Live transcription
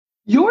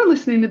You're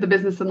listening to the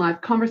Business and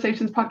Life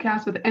Conversations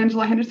podcast with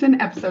Angela Henderson,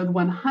 episode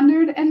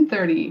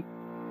 130.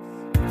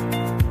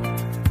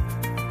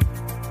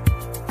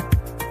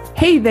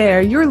 Hey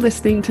there, you're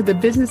listening to the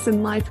Business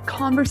and Life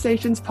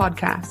Conversations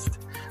podcast.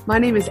 My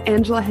name is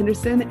Angela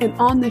Henderson, and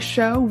on this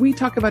show, we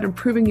talk about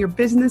improving your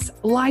business,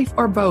 life,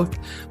 or both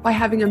by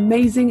having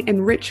amazing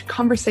and rich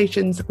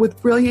conversations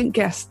with brilliant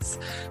guests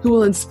who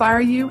will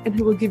inspire you and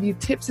who will give you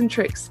tips and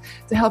tricks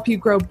to help you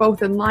grow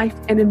both in life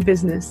and in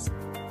business.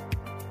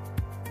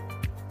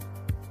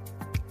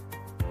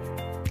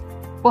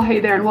 Well,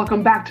 hey there, and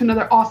welcome back to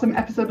another awesome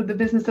episode of the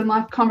Business and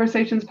Life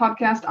Conversations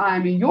podcast.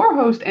 I'm your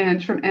host,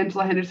 Ange, from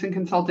Angela Henderson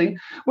Consulting,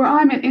 where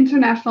I'm an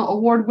international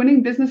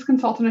award-winning business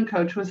consultant and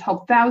coach who has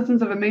helped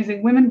thousands of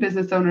amazing women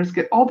business owners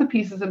get all the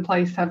pieces in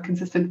place to have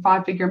consistent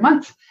 5-figure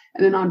months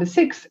and then on to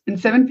 6- and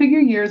 7-figure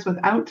years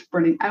without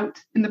burning out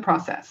in the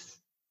process.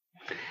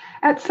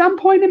 At some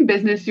point in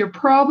business, you're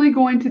probably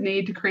going to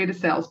need to create a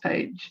sales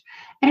page.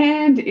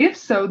 And if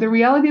so, the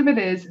reality of it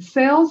is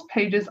sales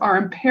pages are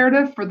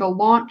imperative for the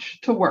launch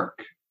to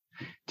work.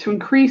 To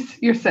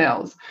increase your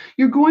sales,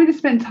 you're going to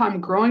spend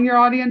time growing your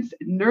audience,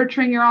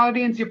 nurturing your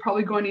audience. You're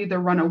probably going to either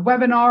run a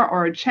webinar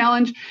or a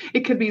challenge.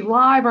 It could be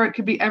live or it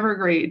could be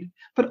evergreen.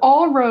 But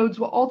all roads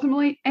will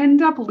ultimately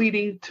end up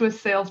leading to a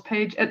sales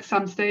page at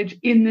some stage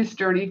in this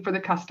journey for the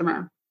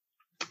customer.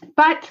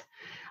 But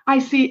I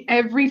see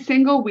every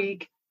single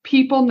week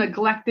people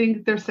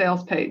neglecting their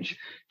sales page,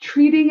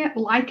 treating it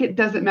like it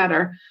doesn't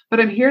matter.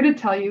 But I'm here to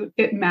tell you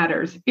it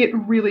matters. It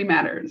really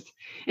matters.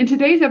 In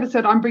today's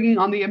episode, I'm bringing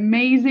on the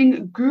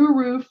amazing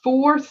guru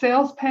for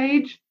sales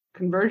page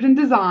conversion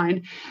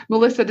design,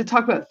 Melissa, to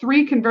talk about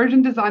 3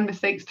 conversion design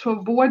mistakes to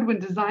avoid when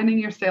designing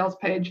your sales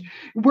page.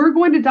 We're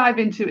going to dive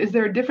into, is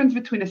there a difference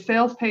between a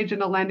sales page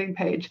and a landing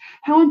page?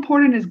 How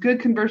important is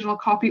good conversional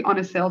copy on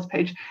a sales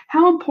page?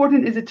 How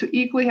important is it to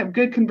equally have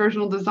good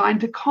conversional design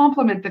to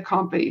complement the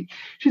copy?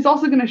 She's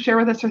also going to share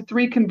with us her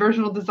 3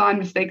 conversional design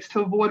mistakes to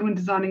avoid when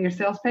designing your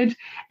sales page.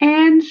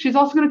 And she's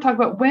also going to talk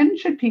about when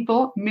should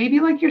people,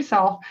 maybe like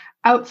yourself,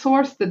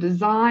 outsource the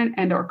design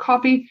and or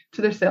copy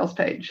to their sales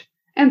page.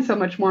 And so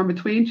much more in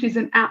between. She's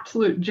an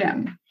absolute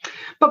gem.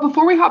 But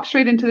before we hop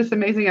straight into this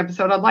amazing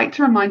episode, I'd like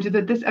to remind you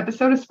that this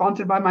episode is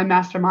sponsored by my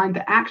mastermind,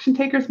 the Action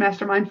Takers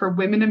Mastermind for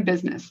Women in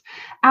Business.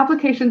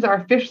 Applications are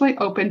officially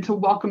open to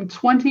welcome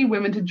 20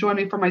 women to join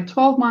me for my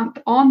 12-month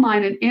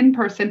online and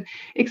in-person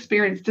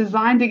experience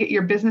designed to get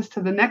your business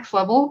to the next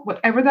level,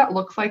 whatever that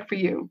looks like for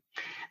you.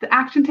 The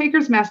Action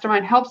Takers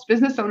Mastermind helps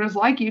business owners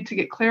like you to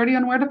get clarity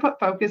on where to put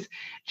focus,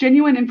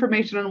 genuine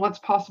information on what's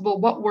possible,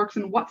 what works,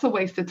 and what's a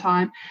waste of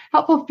time,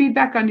 helpful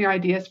feedback on your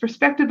ideas,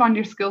 perspective on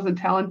your skills and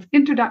talents,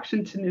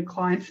 introduction to new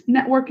clients,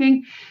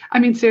 networking. I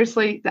mean,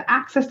 seriously, the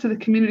access to the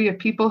community of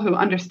people who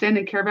understand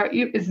and care about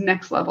you is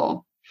next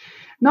level.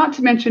 Not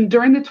to mention,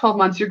 during the 12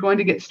 months, you're going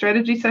to get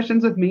strategy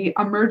sessions with me,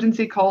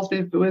 emergency calls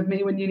with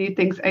me when you need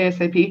things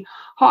ASAP,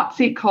 hot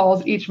seat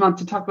calls each month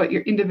to talk about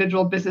your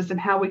individual business and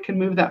how we can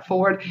move that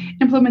forward,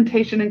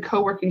 implementation and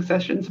co-working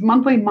sessions,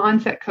 monthly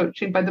mindset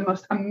coaching by the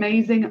most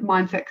amazing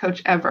mindset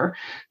coach ever,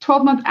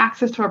 12-month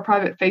access to our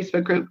private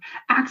Facebook group,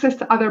 access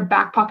to other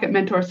back pocket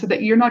mentors so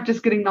that you're not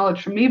just getting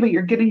knowledge from me, but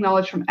you're getting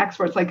knowledge from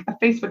experts like a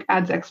Facebook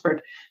ads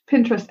expert,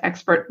 Pinterest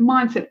expert,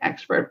 mindset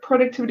expert,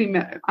 productivity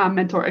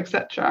mentor,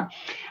 etc.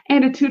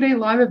 And a 2-day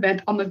live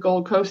event on the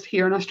Gold Coast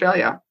here in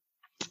Australia.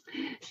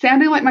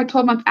 Sounding like my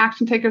 12-month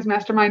Action Takers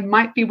Mastermind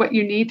might be what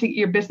you need to get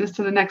your business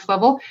to the next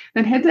level,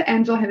 then head to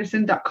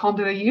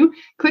angelahenderson.com.au,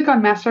 click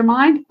on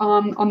Mastermind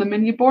on the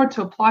menu board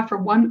to apply for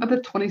one of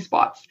the 20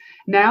 spots.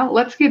 Now,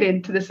 let's get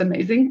into this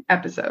amazing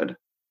episode.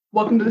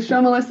 Welcome to the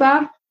show,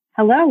 Melissa.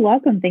 Hello,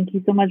 welcome. Thank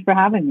you so much for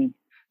having me.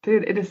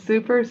 Dude, it is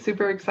super,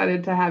 super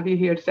excited to have you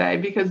here today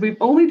because we've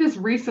only just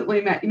recently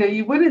met.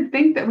 You wouldn't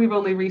think that we've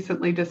only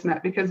recently just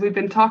met because we've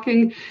been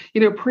talking,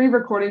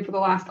 pre-recording for the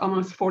last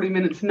almost 40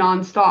 minutes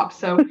nonstop.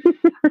 So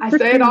I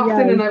say it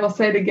often and I will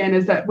say it again,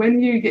 is that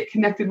when you get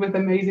connected with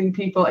amazing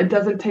people, it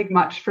doesn't take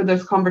much for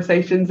those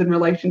conversations and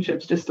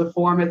relationships just to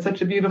form. It's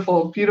such a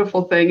beautiful,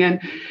 beautiful thing.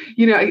 And,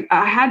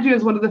 I had you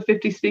as one of the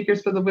 50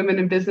 speakers for the Women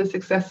in Business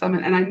Success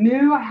Summit. And I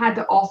knew I had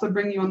to also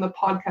bring you on the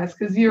podcast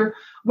because your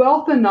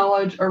wealth and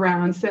knowledge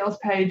around sales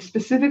page,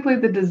 specifically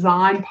the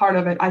design part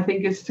of it, I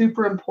think is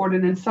super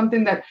important and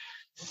something that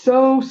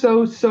so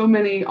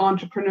many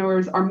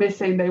entrepreneurs are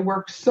missing. They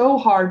work so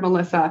hard,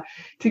 Melissa,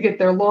 to get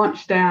their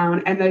launch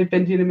down, and they've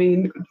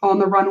been, on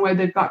the runway.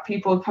 They've got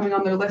people coming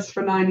on their list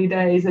for 90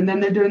 days, and then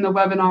they're doing the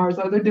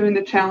webinars or they're doing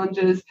the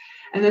challenges,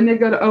 and then they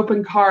go to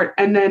open cart,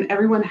 and then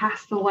everyone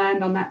has to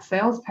land on that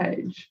sales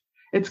page.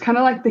 It's kind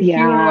of like the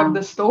hero of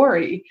the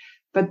story,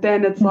 but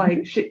then it's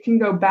like shit can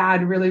go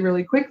bad really,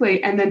 really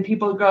quickly, and then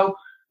people go,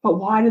 but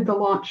why did the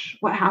launch?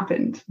 What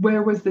happened?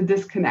 Where was the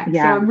disconnect?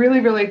 Yeah. So I'm really,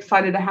 really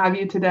excited to have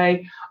you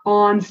today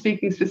on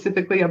speaking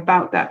specifically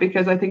about that,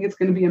 because I think it's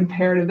going to be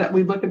imperative that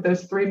we look at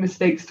those 3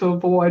 mistakes to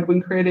avoid when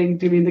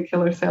doing the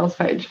killer sales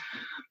page.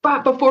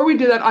 But before we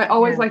do that, I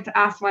always like to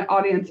ask my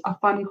audience a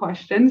fun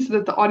question so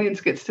that the audience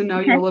gets to know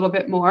you a little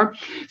bit more.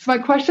 So my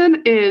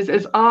question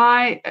is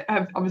I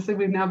have, obviously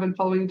we've now been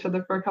following each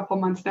other for a couple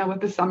months now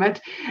with the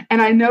summit,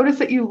 and I noticed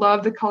that you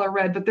love the color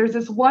red, but there's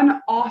this one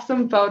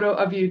awesome photo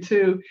of you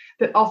too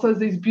that also has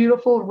these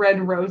beautiful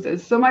red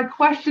roses. So my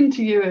question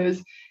to you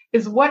is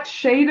what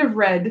shade of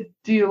red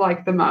do you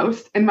like the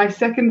most? And my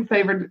second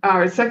question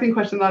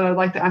that I'd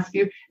like to ask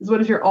you is,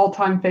 what is your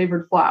all-time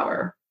favorite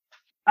flower?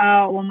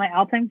 Well, my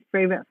all-time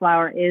favorite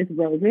flower is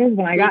roses.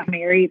 When I got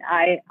married,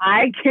 I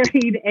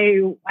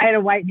had a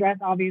white dress,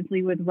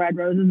 obviously, with red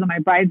roses, and my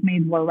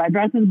bridesmaids wore red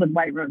dresses with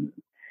white roses.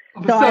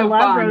 So I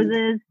love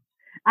roses.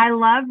 I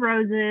love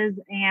roses,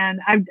 and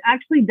I've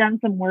actually done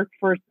some work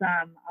for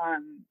some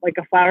like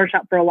a flower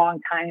shop for a long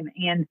time,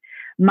 and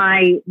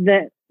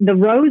the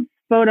rose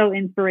photo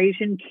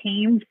inspiration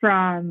came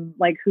from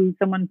like who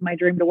someone's my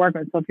dream to work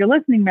with. So if you're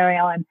listening, Mary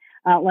Ellen,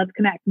 let's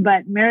connect.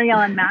 But Mary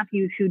Ellen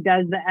Matthews, who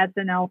does the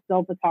SNL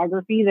still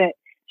photography that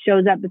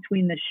shows up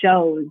between the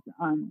shows,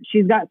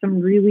 she's got some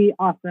really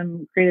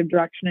awesome creative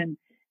direction and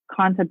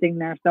concepting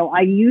there. So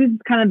I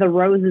used kind of the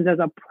roses as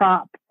a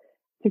prop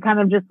to kind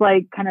of just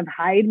like kind of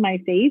hide my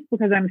face,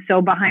 because I'm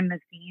so behind the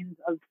scenes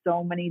of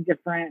so many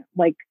different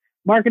like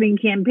marketing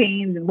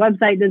campaigns and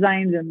website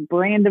designs and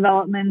brand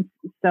developments.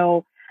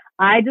 So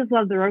I just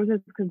love the roses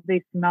because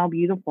they smell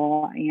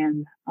beautiful.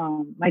 And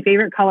my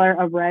favorite color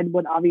of red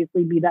would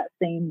obviously be that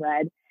same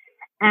red.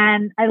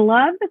 And I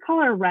love the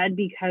color red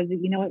because,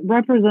 you know, it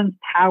represents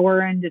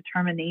power and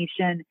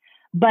determination.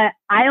 But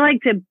I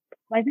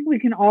think we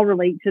can all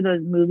relate to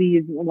those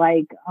movies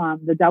like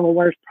The Devil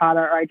Wears Prada,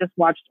 or I just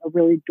watched a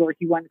really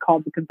dorky one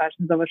called The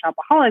Confessions of a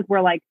Shopaholic,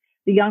 where like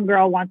the young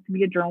girl wants to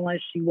be a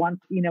journalist. She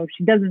wants, you know,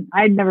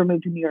 I'd never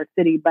moved to New York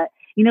City, but,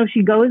 you know,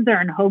 she goes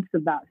there in hopes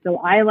of that. So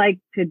I like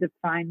to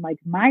define like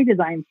my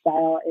design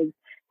style is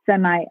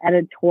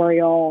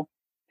semi-editorial,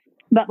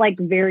 but like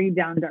very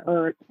down to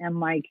earth. And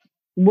like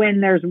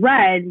when there's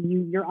red,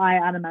 your eye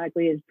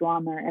automatically is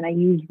drawn there. And I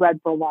use red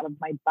for a lot of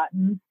my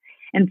buttons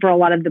and for a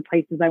lot of the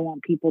places I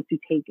want people to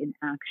take in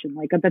action.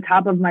 Like at the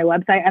top of my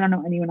website, I don't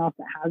know anyone else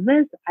that has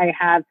this. I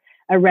have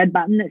a red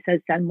button that says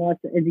send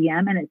Melissa a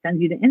DM, and it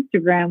sends you to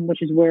Instagram,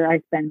 which is where I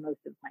spend most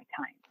of my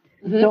time.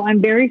 Mm-hmm. So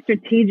I'm very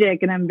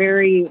strategic and I'm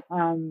very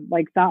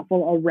like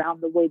thoughtful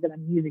around the way that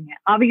I'm using it.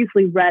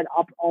 Obviously, red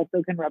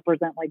also can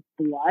represent like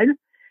blood.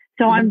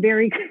 So I'm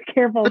very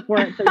careful for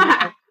it. So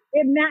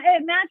it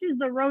matches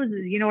the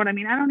roses. You know what I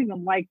mean? I don't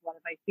even like one.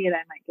 If I see it,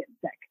 I might get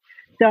sick.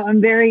 So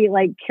I'm very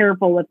like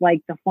careful with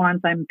like the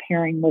fonts I'm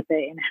pairing with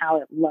it and how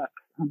it looks.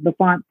 The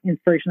font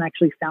inspiration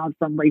actually found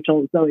from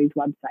Rachel Zoe's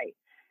website.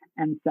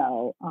 And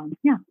so,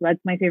 red's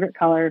my favorite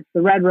color.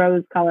 The red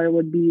rose color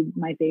would be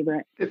my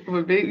favorite. It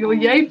would be, well,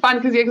 yay,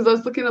 fun. Because I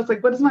was looking, I was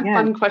like, what is my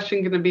fun question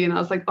going to be? And I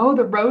was like, oh,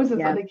 the roses.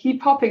 Yeah. They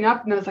keep popping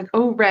up. And I was like,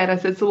 oh, red. I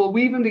said, so we'll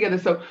weave them together.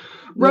 So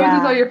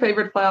roses are your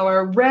favorite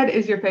flower. Red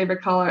is your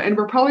favorite color. And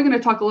we're probably going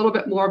to talk a little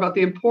bit more about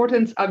the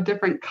importance of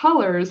different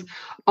colors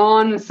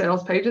on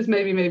sales pages.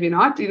 Maybe, maybe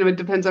not. You know, it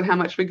depends on how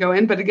much we go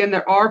in. But again,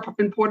 there are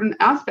important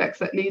aspects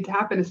that need to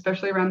happen,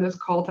 especially around those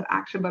call to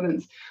action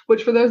buttons,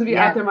 which for those of you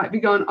out there might be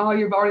going, oh,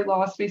 you've already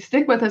lost me.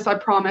 Stick with us. I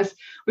promise.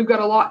 We've got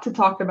a lot to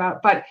talk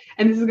about,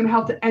 and this is going to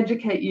help to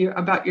educate you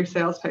about your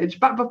sales page.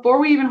 But before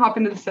we even hop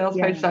into the sales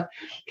page stuff,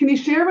 can you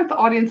share with the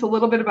audience a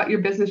little bit about your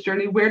business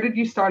journey? Where did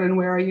you start and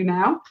where are you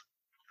now?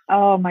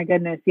 Oh my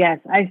goodness. Yes.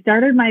 I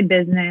started my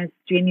business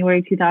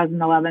January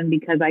 2011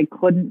 because I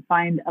couldn't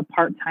find a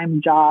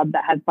part-time job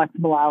that had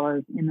flexible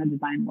hours in the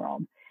design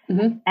world.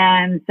 Mm-hmm.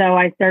 And so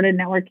I started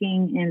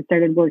networking and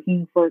started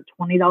working for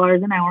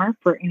 $20 an hour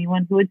for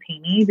anyone who would pay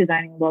me,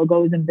 designing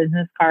logos and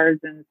business cards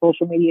and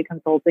social media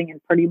consulting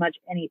and pretty much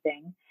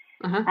anything.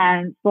 Uh-huh.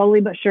 And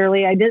slowly but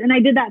surely I did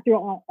that through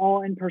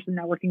all in-person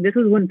networking. This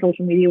was when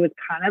social media was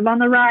kind of on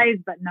the rise,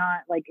 but not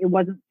like, it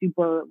wasn't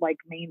super like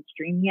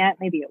mainstream yet.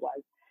 Maybe it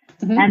was.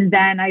 Mm-hmm. And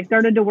then I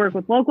started to work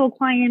with local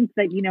clients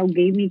that, you know,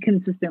 gave me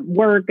consistent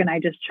work, and I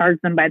just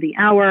charged them by the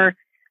hour.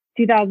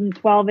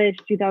 2012-ish,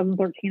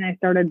 2013, I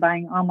started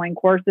buying online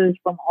courses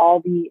from all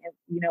the,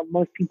 you know,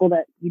 most people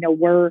that, you know,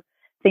 were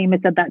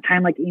famous at that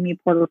time, like Amy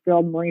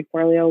Porterfield, Marie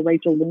Forleo,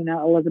 Rachel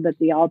Luna, Elizabeth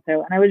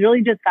D'Alto. And I was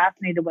really just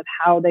fascinated with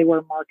how they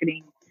were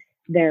marketing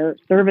their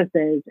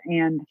services.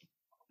 And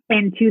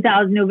in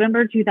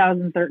November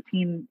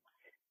 2013,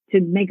 to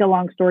make a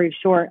long story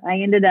short,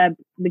 I ended up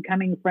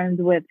becoming friends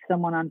with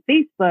someone on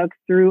Facebook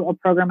through a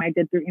program I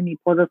did through Amy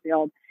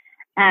Porterfield.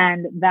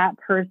 And that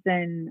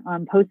person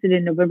posted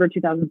in November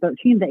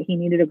 2013 that he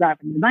needed a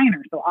graphic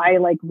designer. So I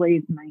like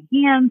raised my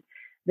hand.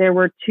 There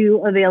were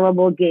 2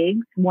 available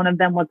gigs. One of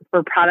them was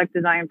for product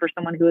design for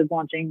someone who was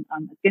launching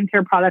a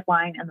skincare product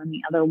line. And then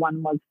the other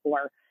one was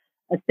for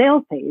a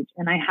sales page.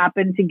 And I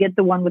happened to get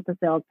the one with the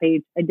sales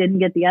page. I didn't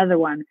get the other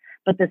one,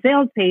 but the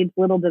sales page,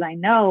 little did I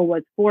know,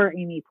 was for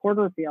Amy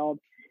Porterfield.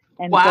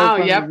 And wow,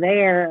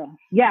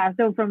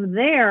 so from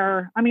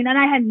there, I mean, and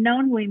I had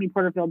known who Amy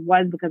Porterfield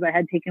was because I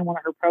had taken one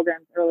of her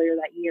programs earlier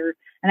that year,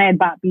 and I had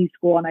bought B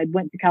School, and I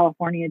went to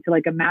California to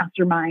like a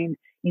mastermind,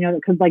 you know,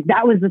 because like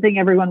that was the thing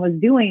everyone was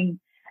doing.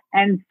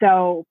 And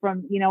so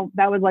from,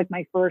 that was like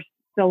my first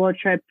solo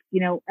trip,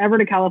 ever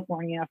to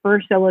California,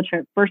 first solo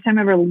trip, first time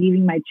ever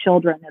leaving my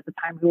children at the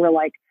time, who were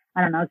like,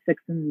 I don't know,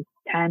 6 and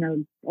 10 or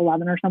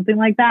 11 or something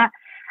like that.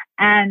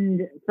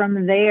 And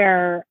from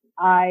there,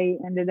 I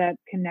ended up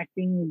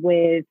connecting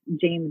with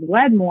James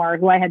Wedmore,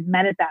 who I had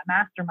met at that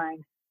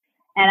mastermind.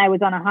 And I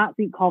was on a hot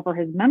seat call for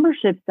his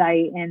membership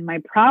site. And my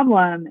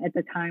problem at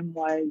the time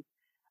was,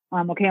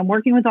 okay, I'm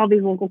working with all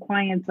these local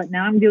clients, but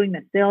now I'm doing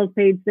the sales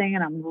page thing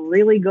and I'm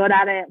really good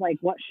at it. Like,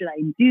 what should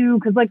I do?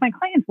 Because like my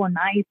clients were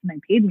nice and they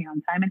paid me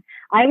on time. And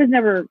I was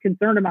never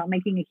concerned about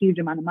making a huge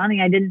amount of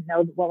money. I didn't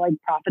know what like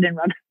profit and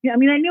revenue. I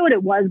mean, I knew what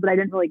it was, but I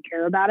didn't really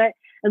care about it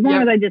as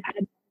long as I just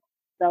had.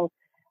 So,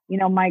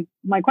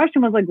 my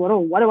question was like,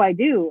 what do I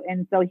do?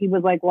 And so he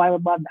was like, well, I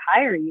would love to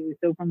hire you.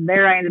 So from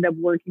there, I ended up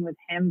working with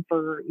him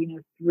for,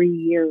 3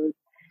 years.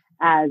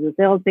 As a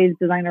sales page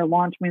designer,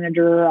 launch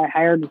manager. I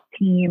hired a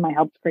team. I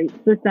helped create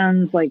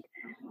systems. Like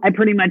I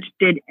pretty much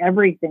did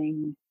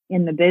everything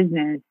in the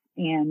business,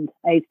 and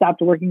I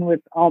stopped working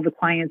with all the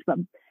clients. But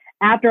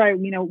after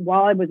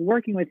while I was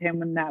working with him,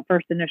 when that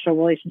first initial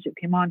relationship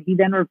came on, he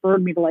then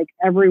referred me to like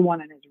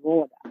everyone in his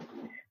Rolodex. So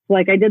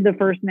like I did the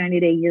first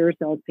 90-day year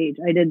sales page.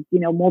 I did,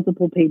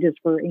 multiple pages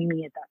for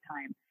Amy at that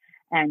time,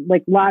 and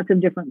like lots of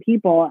different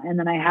people. And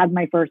then I had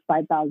my first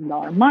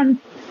 $5,000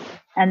 month.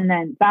 And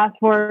then fast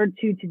forward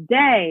to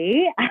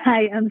today,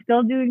 I am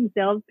still doing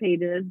sales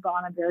pages, but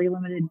on a very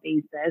limited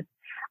basis.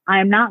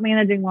 I'm not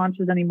managing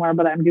launches anymore,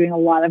 but I'm doing a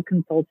lot of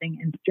consulting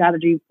and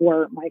strategy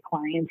for my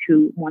clients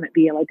who want to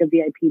be like a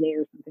VIP day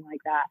or something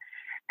like that.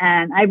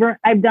 And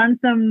I've done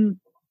some,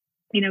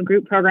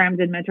 group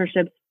programs and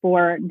mentorships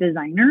for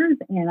designers.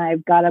 And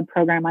I've got a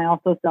program I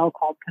also sell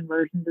called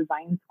Conversion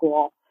Design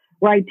School,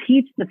 where I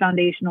teach the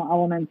foundational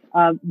elements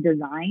of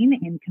design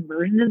and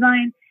conversion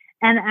design,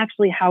 and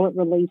actually how it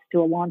relates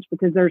to a launch,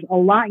 because there's a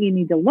lot you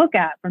need to look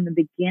at from the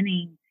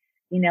beginning,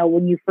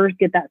 when you first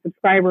get that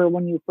subscriber,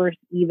 when you first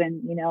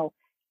even,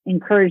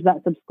 encourage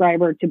that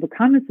subscriber to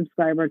become a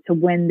subscriber, to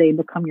when they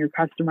become your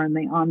customer and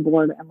they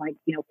onboard and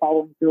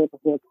following through with the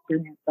whole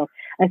experience. So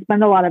I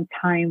spend a lot of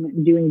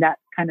time doing that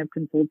kind of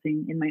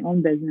consulting in my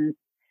own business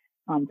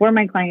for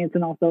my clients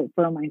and also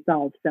for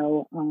myself.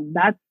 So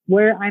that's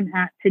where I'm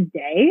at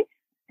today.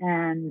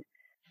 And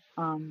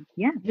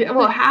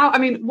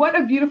what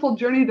a beautiful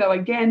journey though.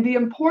 Again, the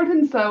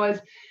importance though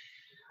is,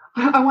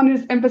 I want to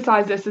just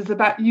emphasize this, is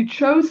about you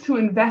chose to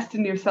invest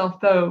in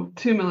yourself though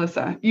too,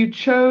 Melissa. You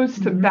chose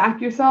to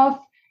back yourself.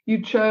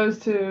 You chose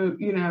to,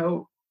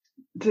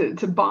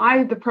 to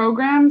buy the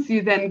programs.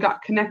 You then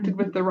got connected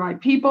with the right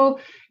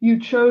people. You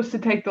chose to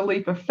take the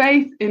leap of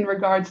faith in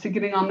regards to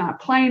getting on that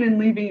plane and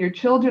leaving your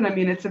children. I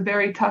mean, it's a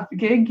very tough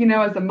gig,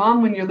 as a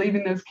mom when you're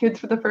leaving those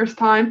kids for the first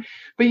time,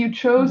 but you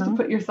chose to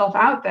put yourself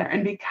out there.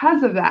 And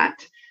because of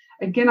that,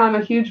 again, I'm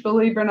a huge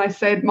believer, and I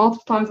say it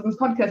multiple times on this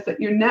podcast, that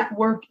your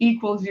network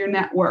equals your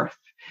net worth.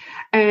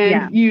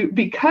 And you,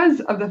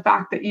 because of the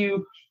fact that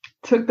you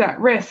took that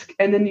risk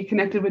and then you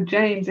connected with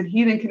James and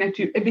he then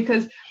connected you,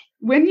 because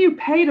when you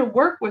pay to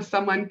work with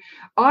someone,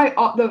 I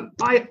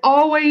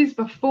always,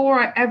 before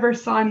I ever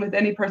sign with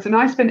any person,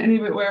 I spend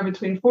anywhere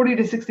between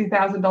 $40,000 to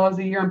 $60,000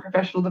 a year on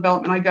professional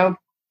development. I go,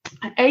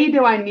 A,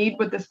 do I need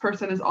what this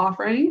person is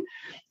offering?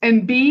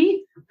 And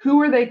B, who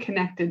are they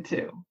connected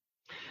to?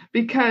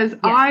 Because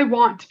I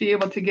want to be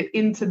able to get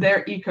into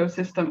their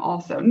ecosystem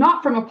also,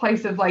 not from a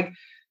place of like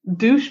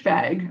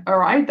douchebag. All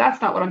right.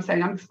 That's not what I'm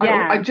saying.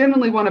 I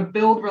genuinely want to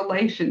build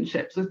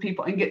relationships with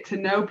people and get to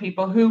know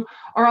people who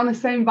are on the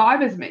same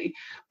vibe as me.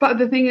 But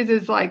the thing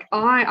is like,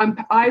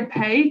 I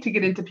pay to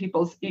get into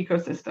people's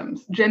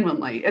ecosystems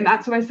genuinely. And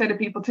that's what I say to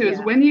people too, is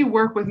when you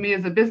work with me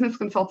as a business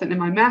consultant in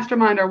my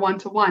mastermind or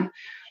one-to-one,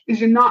 is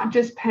you're not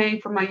just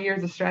paying for my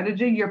years of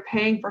strategy, you're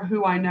paying for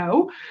who I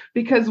know.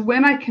 Because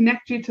when I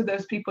connect you to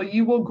those people,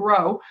 you will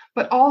grow.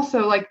 But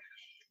also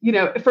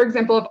for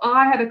example, if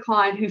I had a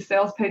client whose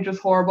sales page was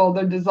horrible,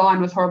 their design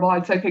was horrible,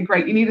 I'd say, okay,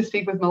 great, you need to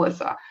speak with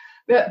Melissa.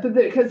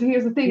 Because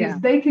here's the thing is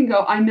they can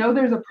go, I know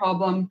there's a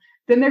problem.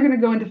 Then they're going to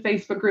go into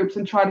Facebook groups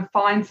and try to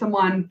find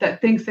someone that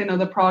thinks they know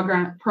the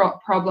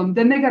problem.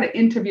 Then they got to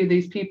interview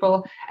these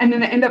people, and then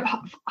they end up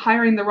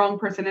hiring the wrong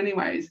person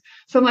anyways.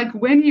 So like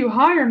when you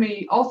hire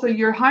me, also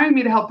you're hiring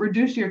me to help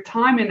reduce your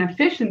time and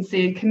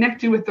efficiency and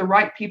connect you with the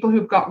right people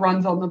who've got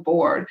runs on the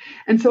board.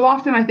 And so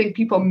often I think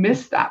people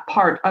miss that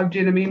part of, do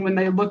you know what I mean, when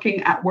they're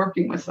looking at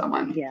working with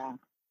someone. Yeah.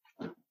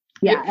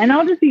 And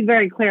I'll just be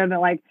very clear that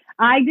like,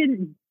 I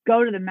didn't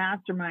go to the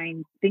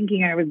mastermind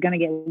thinking I was going to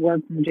get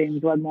work from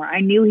James Wedmore. I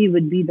knew he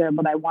would be there,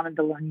 but I wanted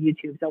to learn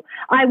YouTube. So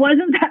I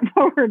wasn't that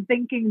forward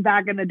thinking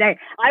back in the day.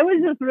 I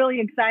was just really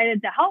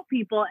excited to help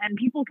people, and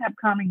people kept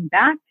coming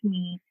back to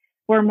me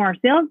for more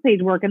sales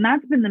page work. And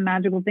that's been the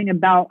magical thing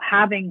about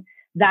having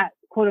that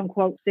quote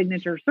unquote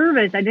signature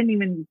service. I didn't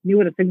even knew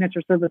what a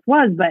signature service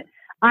was, but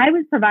I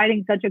was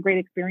providing such a great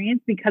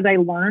experience because I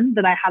learned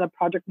that I had a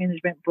project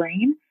management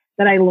brain,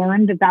 that I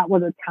learned that that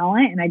was a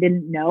talent, and I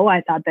didn't know.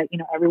 I thought that,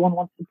 everyone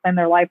wants to spend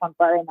their life on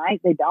Friday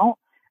night. They don't.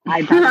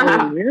 I thought it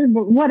was weird,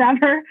 but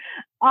whatever.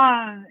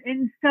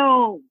 And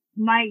so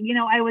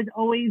I was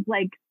always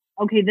like,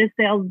 okay, this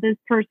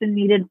person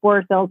needed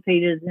 4 sales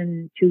pages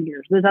in 2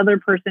 years. This other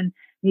person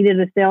needed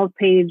a sales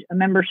page, a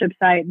membership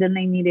site. Then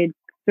they needed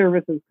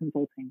services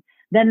consulting.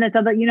 Then this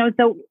other,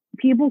 so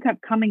people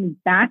kept coming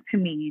back to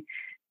me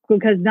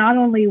because not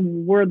only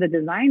were the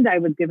designs I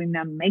was giving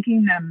them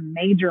making them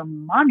major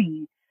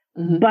money,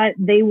 but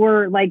they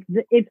were like,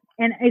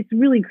 it's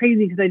really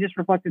crazy because I just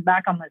reflected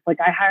back on this. Like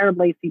I hired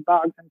Lacey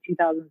Boggs in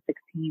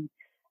 2016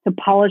 to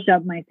polish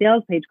up my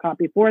sales page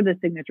copy for the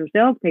signature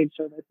sales page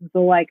service. And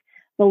so like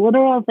the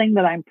literal thing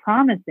that I'm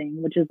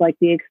promising, which is like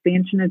the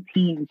expansion of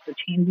teams, the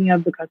changing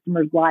of the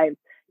customer's lives,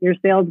 your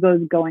sales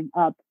goes going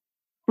up,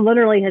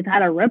 literally has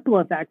had a ripple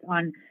effect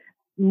on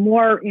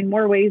in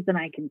more ways than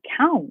I can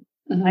count.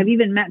 I've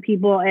even met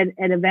people at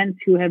events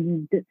who have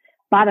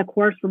bought a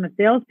course from a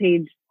sales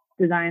page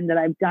design that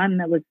I've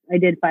done I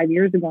did 5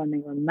 years ago and they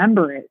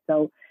remember it.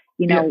 So,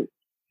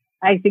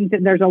 I think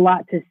that there's a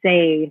lot to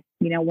say,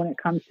 when it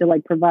comes to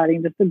like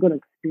providing just a good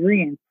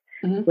experience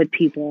with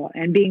people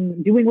and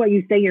doing what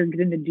you say you're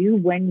going to do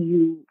when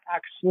you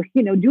actually,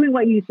 doing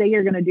what you say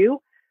you're going to do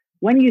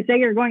when you say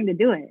you're going to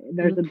do it.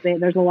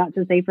 There's a lot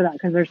to say for that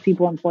because there's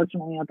people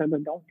unfortunately out there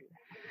that don't do it.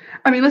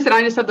 I mean, listen,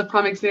 I just had the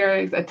prime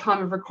experience at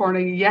time of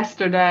recording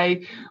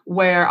yesterday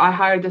where I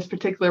hired this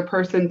particular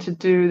person to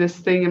do this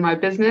thing in my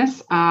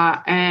business.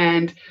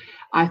 And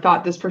I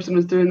thought this person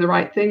was doing the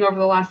right thing over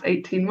the last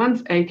 18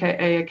 months,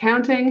 AKA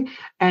accounting.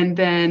 And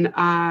then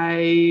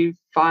I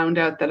found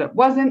out that it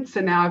wasn't.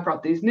 So now I've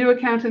brought these new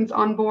accountants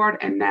on board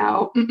and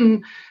now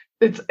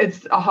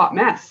it's a hot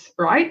mess,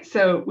 right?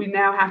 So we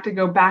now have to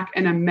go back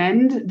and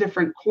amend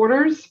different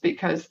quarters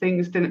because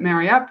things didn't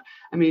marry up.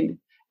 I mean,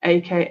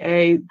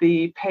 AKA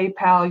the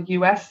PayPal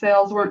US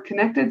sales weren't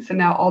connected. So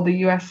now all the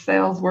US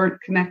sales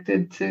weren't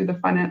connected to the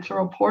financial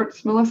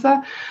reports,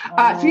 Melissa.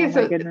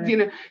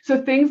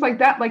 So things like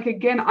that, like,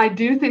 again, I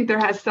do think there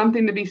has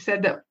something to be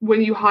said that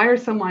when you hire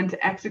someone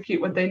to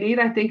execute what they need,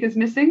 I think is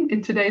missing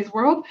in today's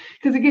world.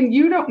 Because again,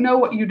 you don't know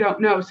what you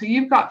don't know. So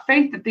you've got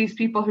faith that these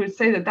people who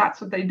say that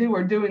that's what they do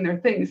are doing their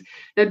things.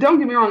 Now, don't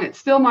get me wrong. It's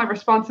still my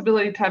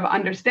responsibility to have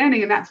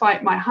understanding. And that's why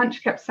my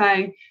hunch kept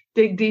saying,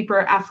 dig deeper,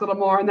 ask a little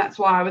more. And that's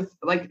why I was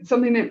like,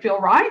 something didn't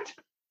feel right.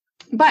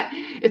 But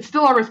it's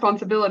still our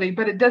responsibility.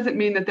 But it doesn't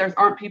mean that there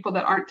aren't people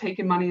that aren't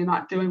taking money and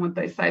not doing what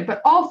they say.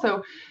 But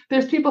also,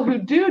 there's people who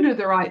do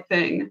the right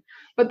thing,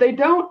 but they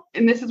don't.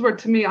 And this is where,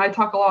 to me, I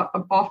talk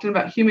often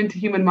about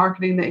human-to-human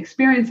marketing, the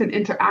experience and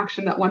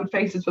interaction that one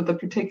faces with a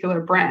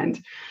particular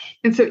brand.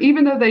 And so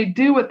even though they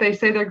do what they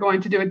say they're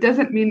going to do, it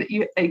doesn't mean that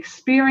you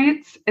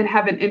experience and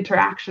have an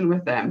interaction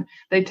with them.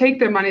 They take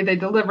their money, they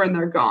deliver, and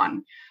they're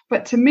gone.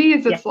 But to me,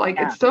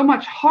 it's so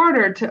much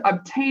harder to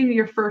obtain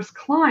your first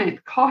client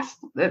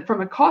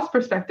from a cost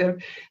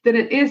perspective than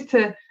it is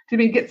to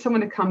get someone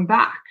to come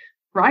back,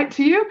 right,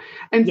 to you.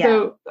 And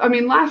so, I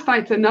mean, last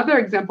night's another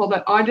example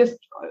that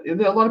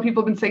a lot of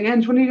people have been saying,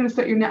 Ange, when are you going to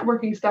start your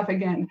networking stuff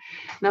again?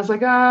 And I was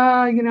like,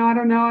 I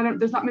don't know.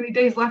 There's not many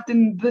days left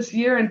in this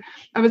year. And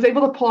I was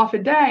able to pull off a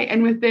day.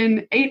 And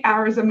within 8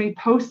 hours of me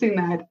posting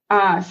that,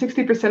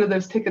 60% of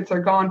those tickets are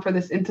gone for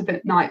this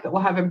intimate night that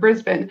we'll have in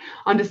Brisbane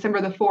on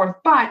December the 4th.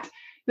 But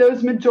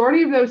those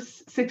majority of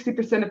those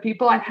 60% of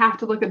people, I'd have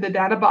to look at the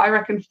data, but I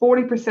reckon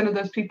 40% of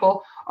those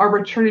people are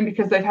returning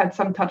because they've had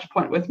some touch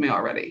point with me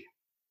already.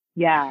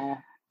 Yeah.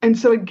 And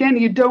so again,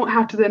 you don't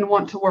have to then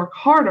want to work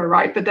harder,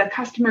 right? But that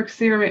customer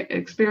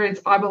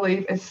experience, I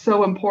believe, is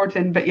so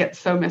important, but yet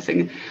so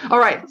missing. All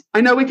right.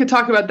 I know we could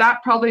talk about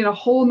that probably in a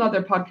whole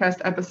nother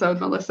podcast episode,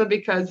 Melissa,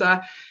 because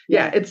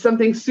it's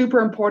something super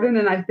important.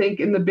 And I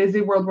think in the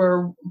busy world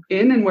we're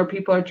in and where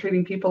people are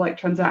treating people like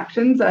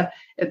transactions,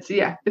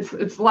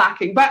 it's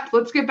lacking. But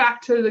let's get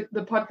back to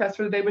the podcast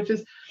for today, which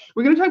is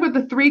we're going to talk about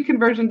the 3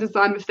 conversion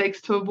design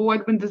mistakes to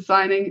avoid when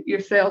designing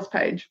your sales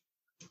page.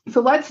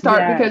 So let's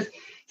start because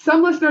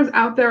some listeners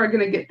out there are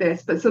going to get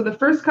this. But so the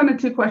first kind of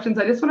 2 questions,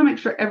 I just want to make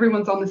sure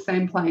everyone's on the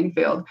same playing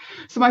field.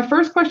 So my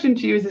first question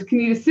to you is can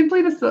you just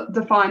simply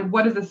define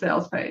what is a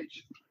sales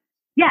page?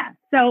 Yeah.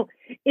 So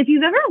if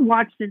you've ever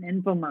watched an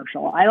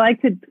infomercial, I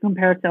like to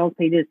compare sales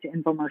pages to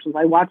infomercials.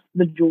 I watched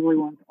the jewelry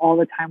ones all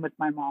the time with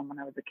my mom when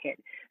I was a kid.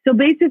 So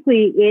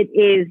basically it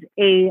is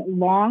a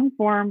long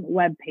form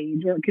web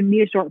page, or it can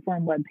be a short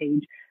form web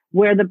page,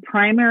 where the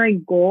primary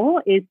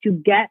goal is to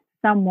get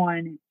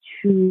someone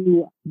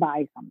to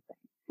buy something.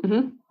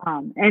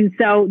 And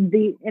so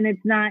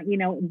it's not,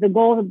 the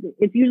goal,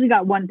 it's usually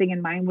got one thing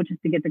in mind, which is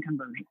to get the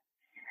conversion.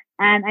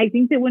 And I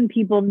think that when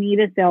people need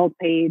a sales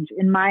page,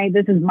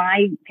 this is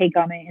my take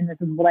on it, and this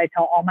is what I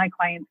tell all my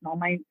clients and all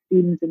my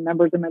students and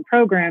members of my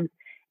programs,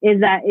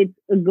 is that it's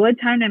a good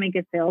time to make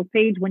a sales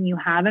page when you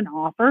have an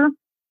offer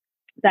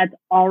that's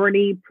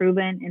already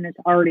proven and it's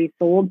already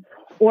sold,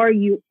 or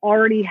you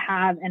already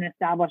have an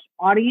established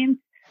audience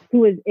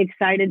who is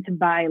excited to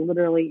buy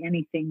literally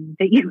anything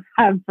that you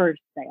have for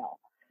sale.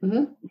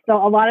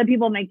 So a lot of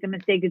people make the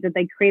mistake is that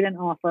they create an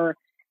offer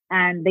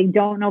and they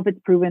don't know if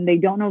it's proven. They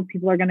don't know if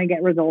people are going to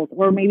get results,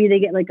 or maybe they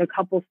get like a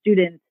couple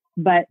students,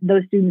 but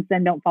those students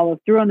then don't follow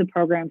through on the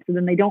program. So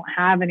then they don't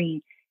have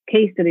any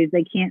case studies.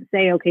 They can't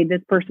say, okay,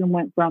 this person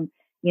went from,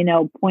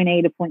 point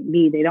A to point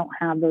B. They don't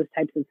have those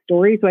types of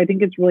stories. So I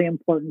think it's really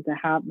important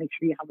to make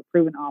sure you have a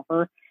proven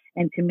offer,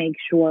 and to make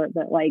sure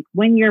that, like,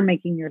 when you're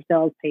making your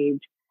sales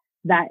page,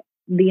 that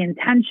the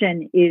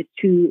intention is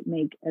to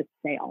make a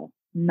sale,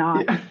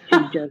 not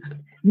to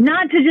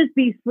just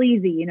be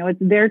sleazy. It's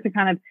there to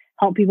kind of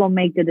help people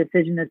make the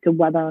decision as to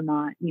whether or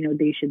not,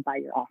 they should buy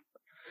your offer.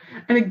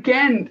 And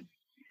again,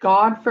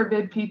 God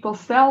forbid people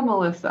sell,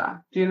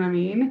 Melissa. Do you know what I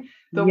mean?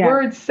 The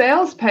word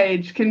sales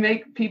page can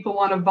make people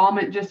want to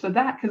vomit just with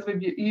that, because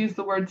we've used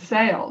the word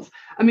sales.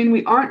 I mean,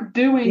 we aren't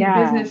doing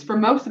business, for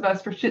most of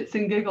us, for shits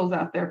and giggles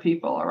out there,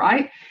 people. All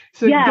right.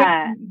 So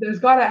there's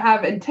got to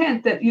have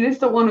intent, that you just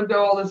don't want to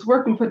go all this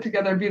work and put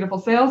together a beautiful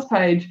sales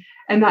page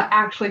and not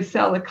actually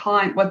sell the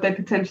client what they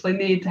potentially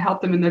need to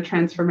help them in their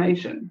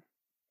transformation.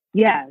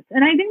 Yes.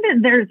 And I think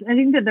that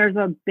there's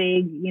a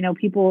big,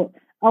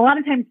 a lot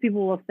of times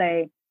people will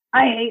say,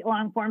 I hate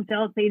long form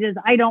sales pages.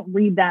 I don't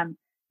read them,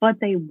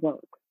 but they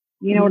work.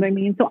 You know what I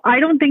mean? So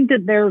I don't think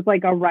that there's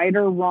like a right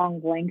or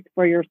wrong length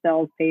for your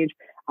sales page.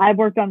 I've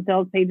worked on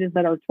sales pages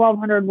that are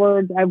 1,200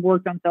 words. I've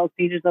worked on sales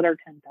pages that are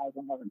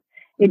 10,000 words.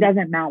 It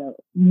doesn't matter.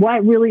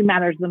 What really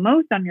matters the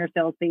most on your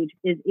sales page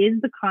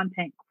is the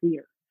content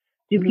clear?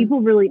 Do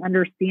people really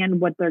understand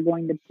what they're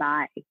going to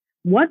buy?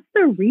 What's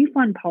the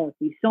refund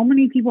policy? So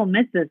many people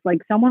miss this.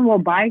 Like, someone will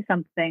buy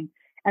something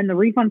and the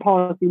refund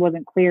policy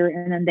wasn't clear,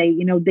 and then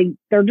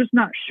they're just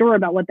not sure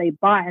about what they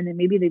bought, and then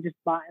maybe they just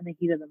bought in the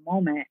heat of the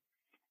moment,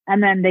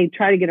 and then they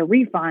try to get a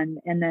refund,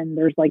 and then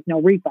there's like no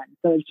refund.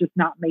 So it's just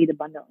not made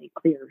abundantly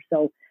clear.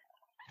 So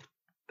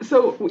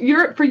for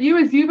you,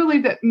 is you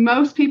believe that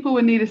most people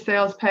would need a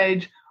sales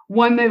page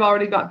when they've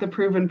already got the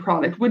proven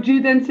product. Would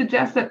you then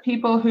suggest that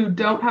people who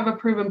don't have a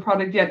proven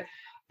product yet,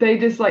 they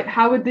just like,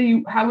 how would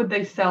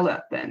they sell it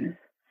then?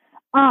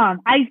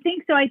 I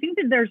think so. I think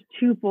that there's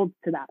two folds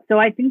to that. So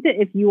I think that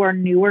if you are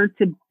newer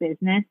to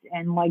business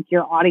and like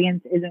your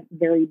audience isn't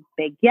very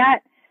big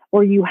yet,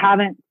 or you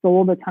haven't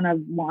sold a ton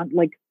of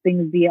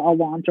things via a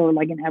launch or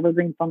like an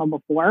evergreen funnel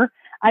before,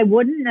 I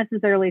wouldn't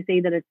necessarily say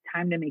that it's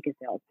time to make a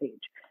sales page.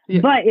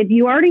 Yeah. But if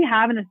you already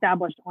have an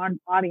established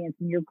audience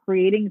and you're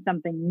creating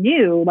something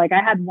new, like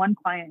I had one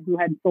client who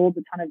had sold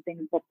a ton of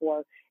things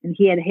before, and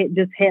he had hit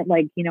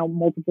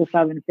multiple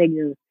 7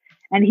 figures.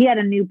 And he had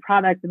a new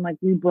product, and like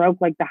we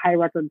broke like the high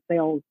record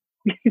sales,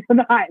 his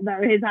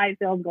high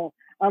sales goal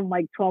of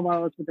like 12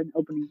 hours within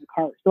opening the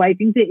cart. So I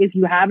think that if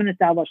you have an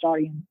established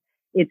audience,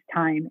 it's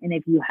time. And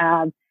if you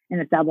have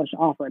an established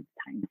offer, it's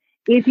time.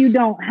 If you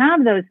don't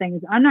have those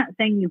things, I'm not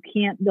saying you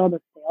can't build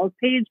a sales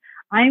page.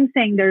 I'm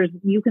saying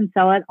you can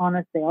sell it on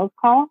a sales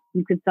call.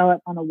 You could sell it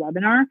on a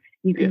webinar.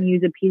 You can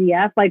use a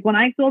PDF. Like when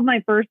I sold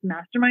my first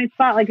mastermind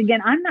spot, like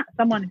again, I'm not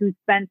someone who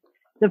spent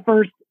the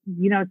first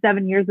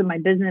 7 years of my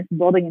business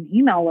building an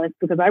email list,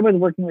 because I was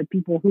working with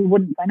people who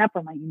wouldn't sign up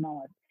for my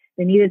email list.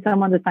 They needed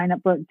someone to sign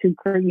up to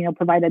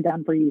provide a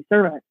done for you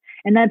service.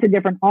 And that's a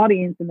different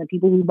audience than the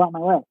people who bought my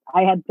list.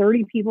 I had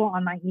 30 people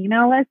on my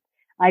email list.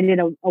 I did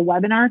a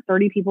webinar.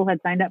 30 people had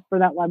signed up for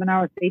that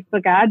webinar with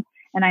Facebook ads.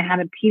 And I had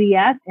a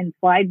PDF and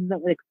slides that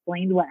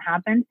explained what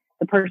happened.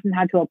 The person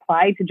had to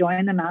apply to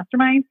join the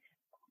mastermind.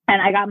 And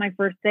I got my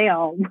first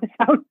sale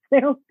without a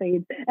sales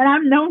page. And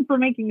I'm known for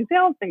making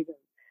sales pages.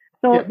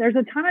 So there's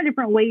a ton of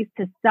different ways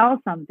to sell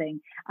something.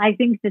 I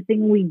think the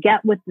thing we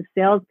get with the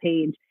sales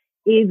page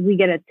is we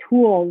get a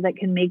tool that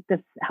can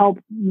help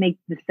make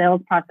the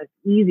sales process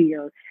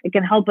easier. It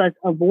can help us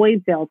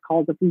avoid sales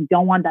calls if we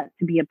don't want that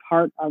to be a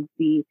part of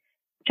the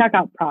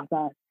checkout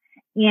process.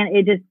 And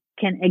it just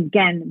can,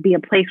 again, be a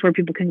place where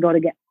people can go to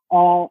get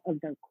all of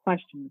their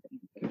questions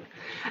answered.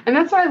 And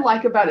that's what I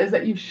like about it, is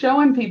that you've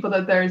shown people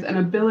that there's an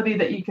ability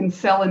that you can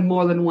sell in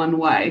more than one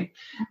way.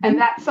 And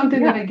that's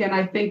something that, again,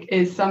 I think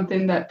is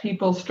something that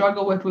people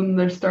struggle with when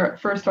they're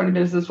first starting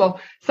business.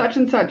 Well, such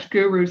and such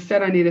guru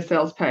said I need a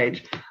sales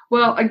page.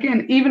 Well,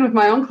 again, even with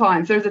my own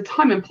clients, there's a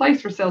time and place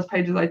for sales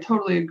pages. I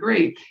totally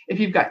agree. If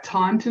you've got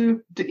time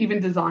to even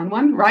design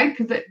one, right?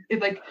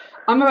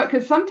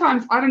 Because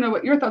sometimes, I don't know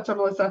what your thoughts are,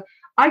 Melissa,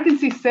 I can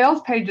see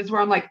sales pages where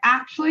I'm like,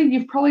 actually,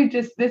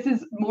 this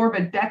is more of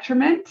a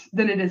detriment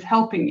than it is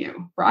helping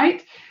you,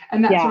 right?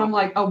 And that's when I'm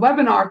like, a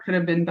webinar could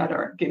have been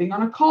better. Getting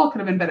on a call could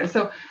have been better.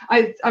 So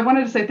I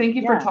wanted to say thank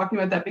you for talking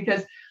about that,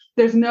 because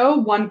there's no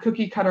one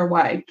cookie cutter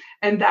way.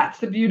 And that's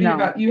the beauty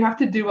about, you have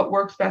to do what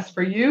works best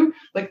for you.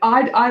 Like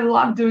I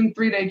love doing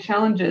 3-day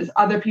challenges.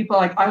 Other people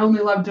are like, I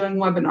only love doing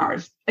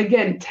webinars.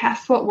 Again,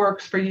 test what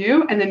works for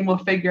you, and then we'll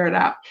figure it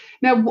out.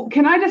 Now,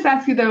 can I just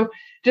ask you though,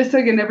 just so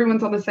again,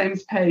 everyone's on the same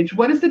page,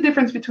 what is the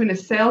difference between a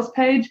sales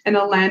page and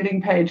a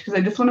landing page? Because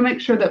I just want to make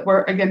sure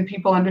that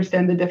people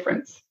understand the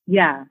difference.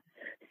 Yeah.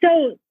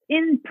 So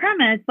in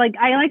premise, like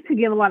I like to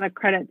give a lot of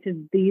credit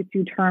to these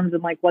two terms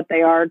and like what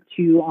they are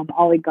to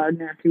Ollie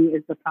Gardner, who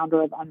is the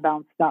founder of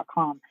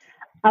Unbounce.com.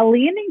 A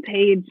landing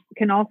page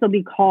can also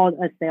be called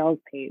a sales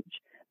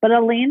page, but a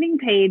landing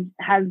page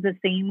has the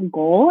same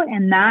goal,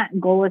 and that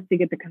goal is to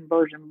get the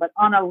conversion. But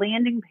on a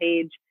landing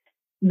page,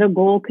 the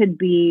goal could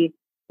be,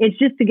 it's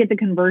just to get the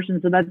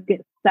conversion. So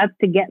That's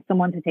to get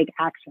someone to take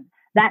action.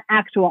 That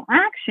actual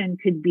action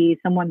could be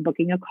someone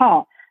booking a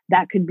call.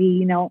 That could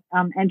be,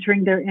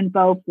 entering their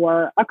info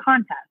for a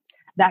contest.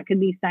 That could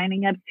be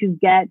signing up to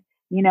get,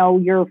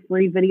 your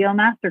free video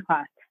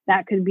masterclass.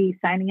 That could be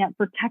signing up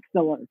for text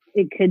alerts.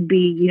 It could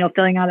be,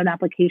 filling out an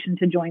application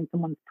to join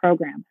someone's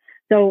program.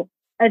 So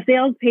a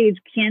sales page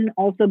can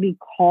also be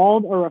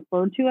called or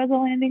referred to as a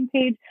landing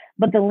page,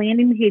 but the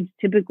landing page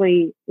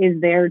typically is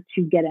there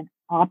to get an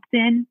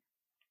opt-in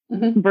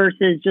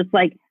versus just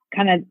like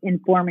kind of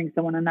informing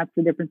someone. And that's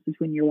the difference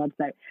between your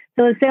website.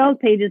 So the sales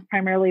page is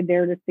primarily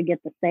there just to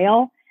get the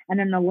sale. And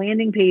then the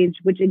landing page,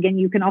 which again,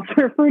 you can also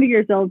refer to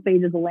your sales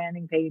page as a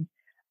landing page.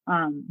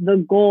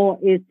 The goal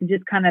is to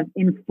just kind of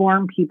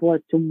inform people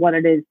as to what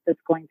it is that's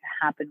going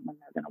to happen when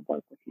they're going to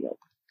work with you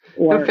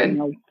or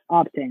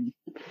opt in.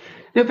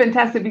 No,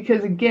 fantastic.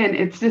 Because again,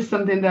 it's just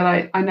something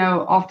that I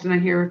know often I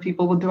hear of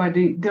people, well, do I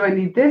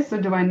need this or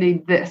do I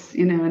need this?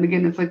 And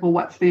again, it's like, well,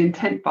 what's the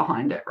intent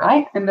behind it?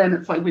 Right. And then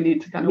it's like, we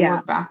need to kind of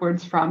work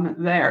backwards from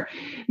there.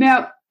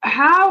 Now,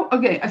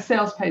 a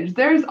sales page,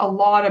 there's a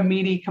lot of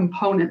meaty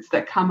components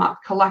that come up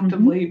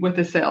collectively with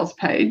a sales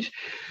page.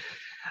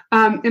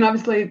 And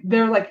obviously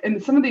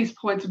and some of these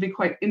points would be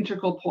quite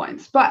integral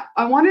points, but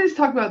I wanted to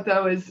talk about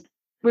though is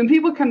when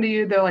people come to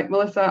you, they're like,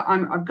 Melissa,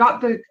 I've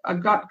got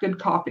good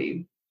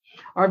copy,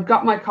 or I've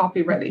got my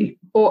copy ready,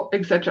 or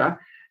etc.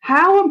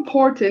 How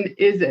important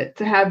is it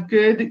to have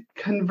good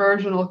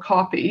conversional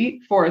copy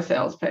for a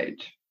sales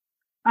page?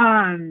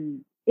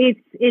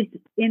 It's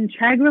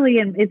integrally,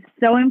 and it's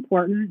so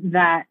important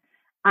that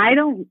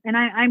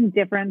I'm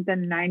different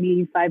than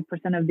 95%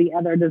 of the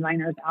other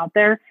designers out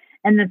there.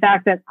 And the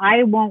fact that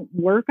I won't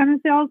work on a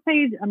sales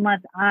page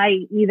unless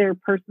I either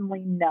personally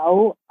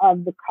know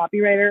of the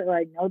copywriter or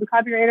I know the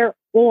copywriter,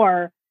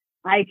 or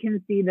I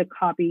can see the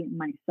copy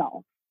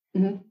myself.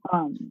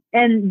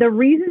 And the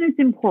reason it's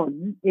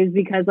important is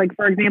because, like,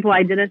 for example,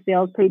 I did a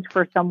sales page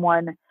for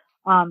someone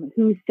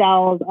who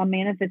sells a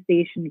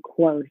manifestation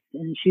course.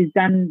 And she's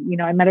done,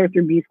 I met her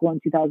through B School in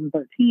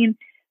 2013.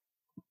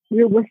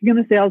 We were working on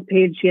a sales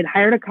page. She had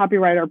hired a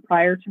copywriter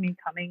prior to me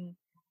coming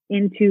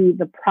into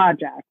the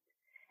project.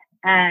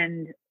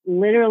 And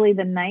literally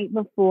the night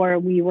before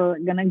we were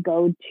going to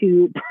go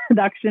to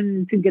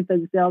production to get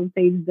the sales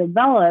page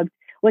developed,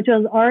 which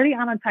was already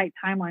on a tight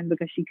timeline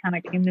because she kind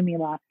of came to me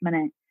last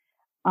minute.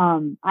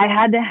 I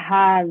had to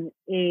have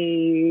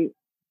a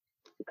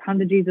come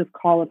to Jesus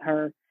call with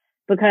her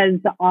because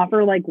the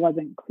offer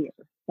wasn't clear.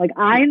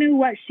 I knew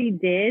what she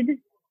did,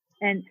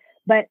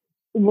 but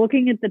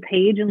looking at the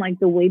page and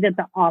the way that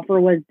the offer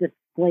was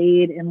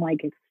displayed and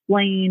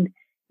explained,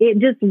 it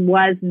just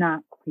was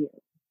not clear.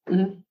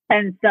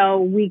 And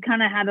so we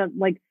kind of had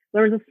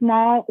there was a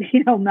small,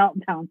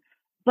 meltdown,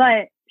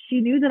 but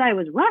she knew that I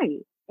was right.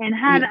 And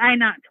had I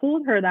not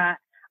told her that,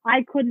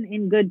 I couldn't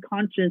in good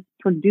conscience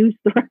produce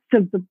the rest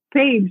of the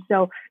page.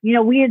 So,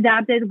 we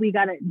adapted, we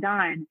got it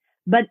done,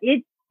 but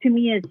it to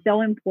me is so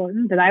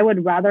important that I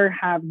would rather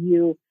have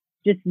you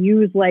just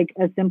use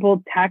a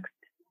simple text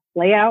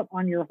layout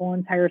on your whole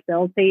entire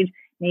sales page,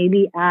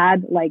 maybe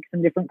add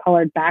some different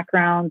colored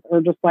backgrounds or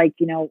just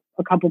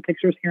a couple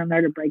pictures here and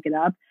there to break it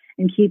up,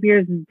 and keep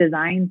your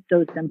design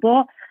so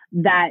simple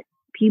that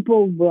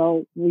people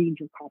will read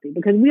your copy,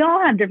 because we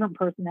all have different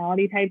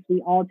personality types.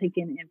 We all take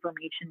in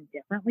information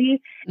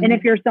differently. And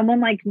if you're someone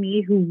like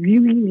me who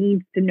really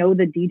needs to know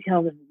the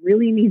details and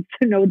really needs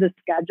to know the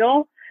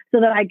schedule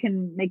so that I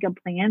can make a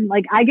plan,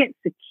 I get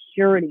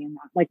security in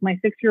that. My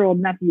 6-year-old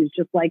nephew is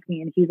just like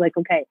me. And he's like,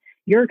 okay,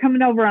 you're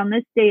coming over on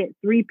this day at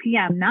 3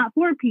 p.m., not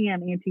 4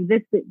 p.m., Auntie,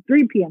 this at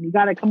 3 p.m. You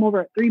got to come over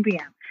at 3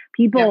 p.m.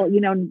 People,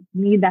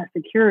 need that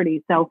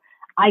security. So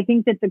I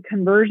think that the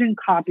conversion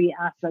copy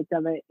aspect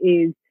of it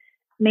is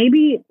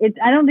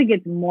I don't think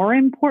it's more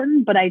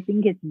important, but I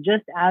think it's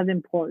just as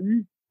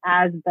important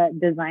as the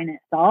design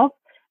itself,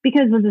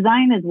 because the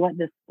design is what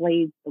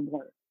displays the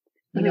work.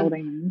 You know what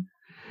I mean?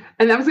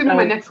 And that was going to be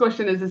my next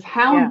question is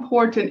how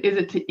important is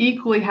it to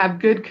equally have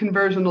good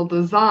conversional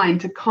design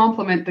to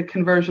complement the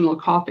conversional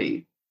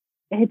copy?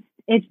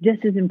 It's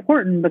just as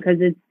important, because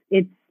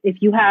it's if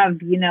you have,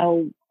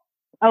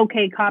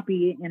 okay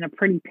copy in a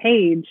pretty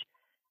page,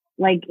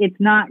 it's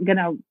not going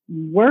to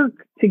work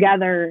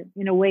together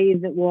in a way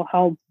that will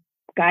help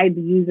guide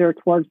the user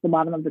towards the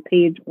bottom of the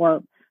page,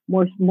 or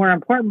more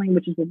importantly,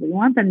 which is what we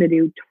want them to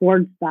do,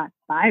 towards that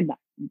buy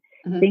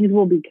button. Things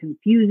will be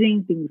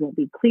confusing. Things will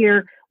be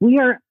clear. We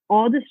are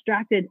all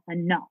distracted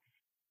enough.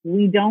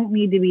 We don't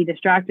need to be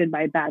distracted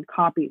by bad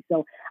copy.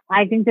 So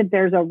I think that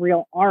there's a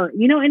real art,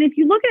 and if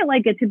you look at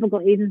a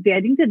typical agency,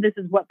 I think that this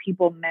is what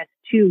people miss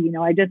too.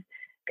 I just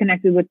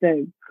connected with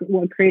the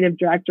creative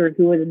director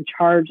who was in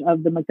charge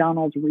of the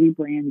McDonald's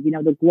rebrand,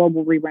 the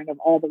global rebrand of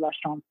all the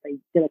restaurants. They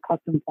did a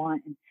custom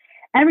font and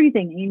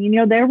everything.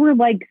 And, there were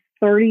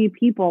 30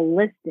 people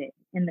listed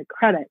in the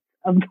credits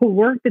of the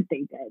work that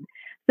they did.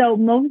 So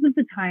most of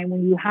the time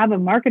when you have a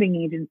marketing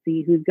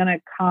agency who's going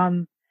to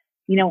come,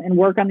 and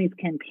work on these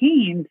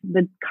campaigns,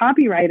 the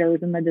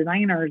copywriters and the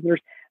designers,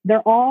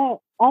 they're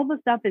all the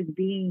stuff is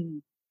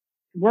being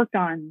worked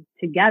on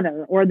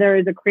together, or there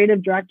is a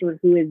creative director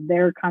who is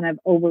there kind of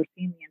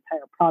overseeing the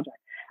entire project.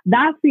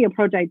 That's the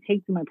approach I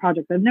take to my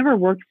projects. I've never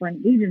worked for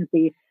an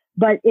agency,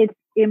 but it's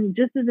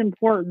just as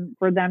important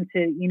for them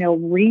to,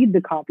 read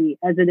the copy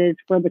as it is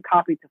for the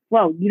copy to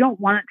flow. You don't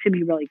want it to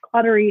be really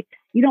cluttery.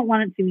 You don't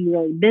want it to be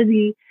really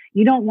busy.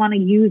 You don't want to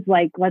use,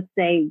 like, let's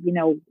say,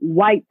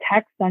 white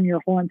text on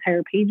your whole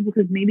entire page,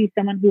 because maybe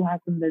someone who has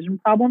some vision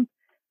problems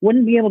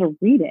wouldn't be able to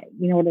read it.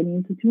 You know what I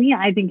mean? So to me,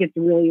 I think it's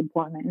really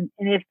important. And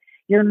if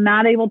you're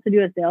not able to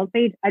do a sales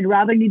page, I'd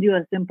rather you do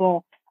a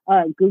simple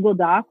Google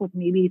Doc with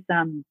maybe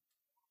some,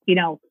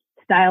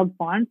 styled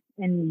fonts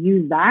and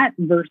use that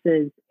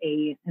versus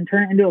and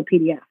turn it into a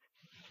PDF.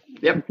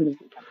 Yep.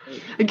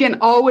 Again,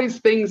 always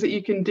things that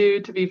you can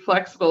do to be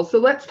flexible. So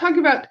let's talk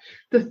about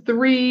the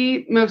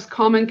 3 most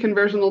common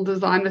conversational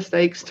design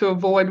mistakes to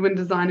avoid when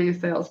designing a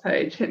sales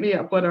page. Hit me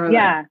up. What are they?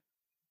 Yeah,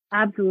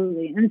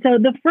 absolutely. And so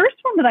the first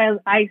one that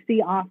I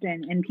see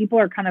often, and people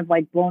are kind of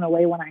like blown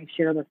away when I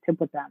share this tip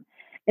with them,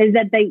 is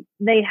that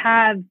they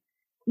have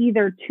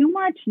either too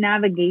much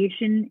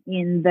navigation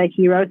in the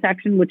hero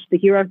section, which the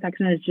hero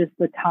section is just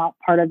the top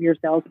part of your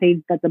sales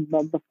page that's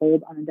above the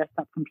fold on a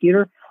desktop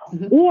computer,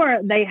 or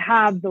they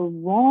have the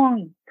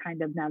wrong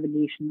kind of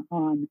navigation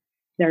on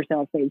their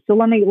sales page. So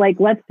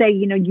let's say,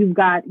 you've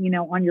got,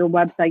 on your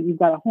website, you've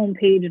got a home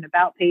page, an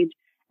about page,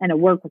 and a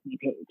work with me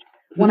page.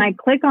 When I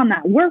click on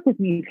that work with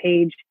me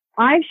page,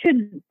 I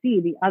shouldn't see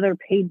the other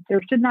page.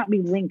 There should not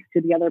be links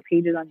to the other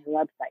pages on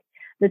your website.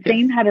 The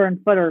same header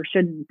and footer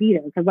shouldn't be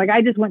there. Because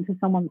I just went to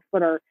someone's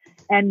footer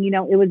and,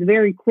 it was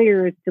very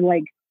clear as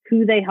to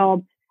who they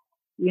helped,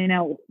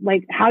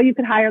 how you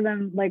could hire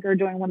them, or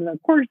join one of their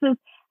courses,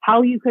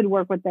 how you could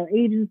work with their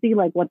agency,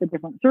 what the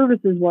different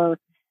services were.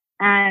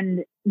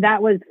 And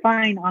that was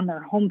fine on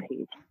their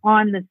homepage.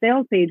 On the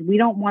sales page, we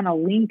don't want to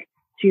link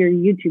to your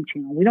YouTube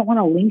channel. We don't want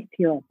to link to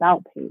your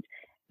about page.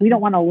 We don't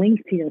want to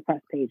link to your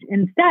press page.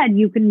 Instead,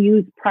 you can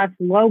use press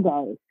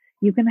logos.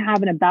 You can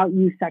have an about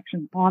you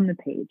section on the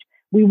page.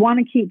 We want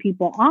to keep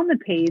people on the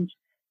page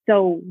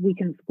so we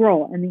can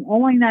scroll. And the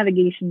only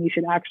navigation you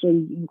should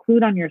actually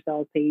include on your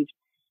sales page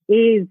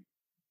is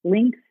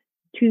links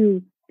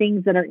to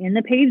things that are in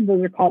the page.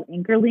 Those are called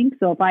anchor links.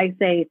 So if I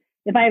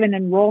have an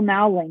enroll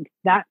now link,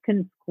 that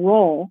can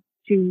scroll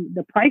to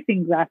the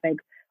pricing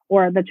graphics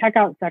or the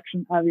checkout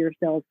section of your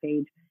sales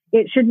page.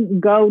 It shouldn't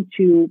go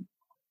to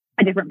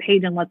a different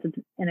page unless it's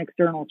an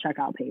external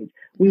checkout page.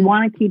 We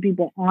want to keep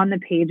people on the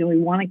page, and we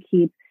want to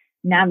keep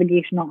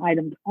navigational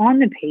items on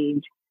the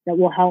page that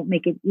will help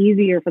make it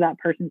easier for that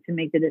person to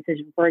make the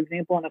decision. For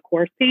example, on a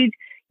course page,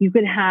 you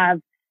could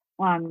have,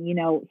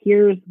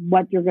 here's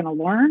what you're going to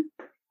learn.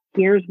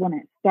 Here's when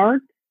it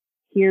starts.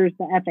 Here's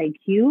the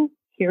FAQ.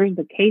 Here's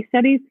the case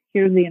studies.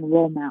 Here's the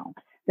enroll now.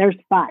 There's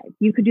 5.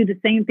 You could do the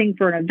same thing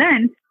for an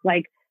event,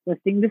 like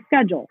listing the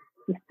schedule,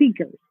 the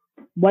speakers,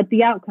 what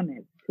the outcome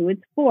is, who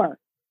it's for,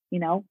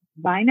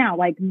 buy now.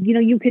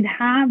 You could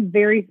have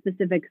very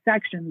specific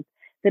sections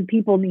that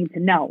people need to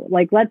know.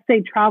 Let's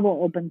say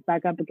travel opens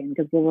back up again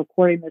because we're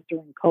recording this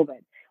during COVID.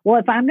 Well,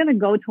 if I'm going to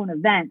go to an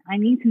event, I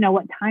need to know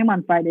what time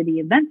on Friday the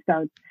event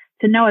starts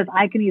to know if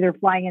I can either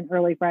fly in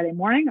early Friday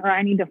morning or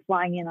I need to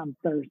fly in on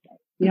Thursday.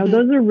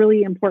 Those are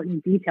really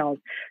important details.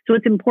 So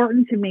it's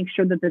important to make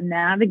sure that the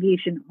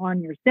navigation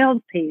on your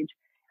sales page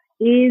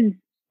is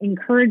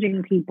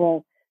encouraging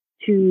people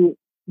to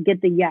get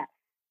the yes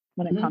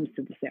when it comes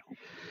to the sale.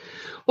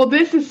 Well,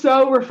 this is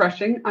so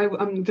refreshing.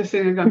 I'm just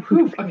sitting there going,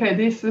 poof, okay,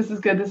 this is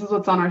good. This is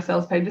what's on our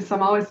sales pages. So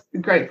I'm always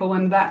grateful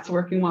when that's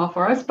working well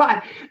for us.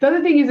 But the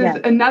other thing is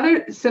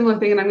another similar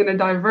thing, and I'm going to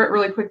divert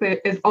really quickly,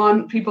 is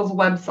on people's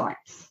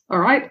websites. All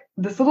right.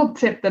 This little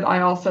tip that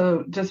I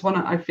also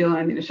I feel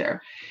I need to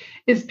share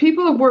is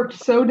people have worked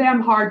so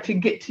damn hard to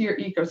get to your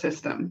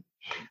ecosystem.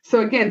 So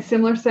again,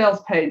 similar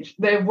sales page.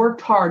 They've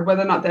worked hard,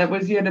 whether or not that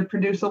was you had to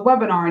produce a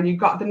webinar and you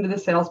got them to the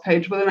sales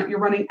page, whether or not you're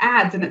running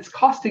ads and it's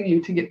costing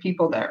you to get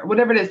people there,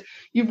 whatever it is,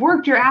 you've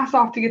worked your ass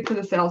off to get to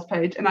the sales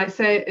page. And I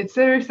say it's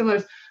very similar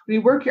when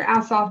you work your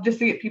ass off just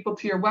to get people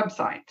to your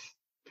website.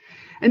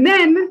 And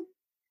then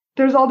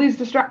there's all these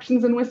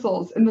distractions and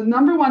whistles. And the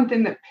number one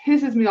thing that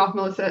pisses me off,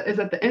 Melissa, is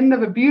at the end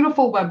of a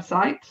beautiful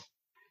website,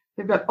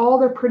 they've got all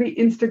their pretty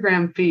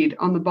Instagram feed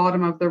on the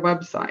bottom of their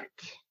website.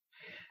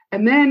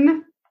 And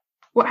then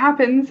what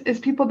happens is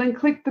people then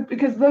click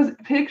because those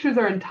pictures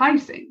are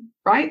enticing,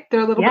 right?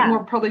 They're a little bit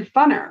more probably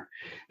funner.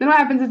 Then what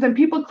happens is then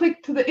people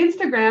click to the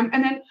Instagram,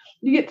 and then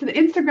you get to the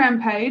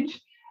Instagram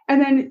page, and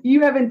then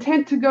you have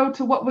intent to go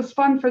to what was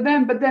fun for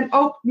them. But then,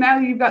 now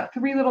you've got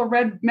 3 little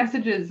red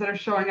messages that are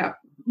showing up.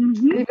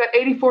 You've got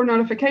 84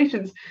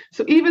 notifications.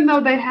 So even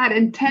though they had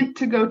intent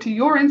to go to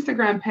your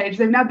Instagram page,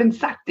 they've now been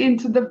sucked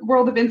into the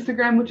world of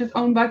Instagram, which is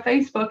owned by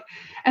Facebook.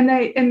 And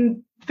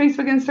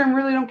Facebook and Instagram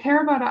really don't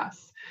care about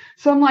us.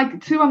 So I'm like,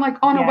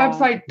 on a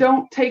website,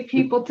 don't take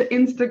people to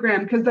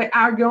Instagram because they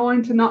are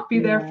going to not be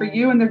there for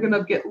you, and they're going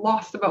to get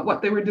lost about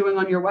what they were doing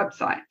on your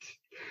website.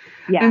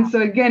 Yeah. And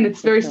so again,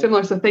 it's very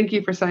similar. So thank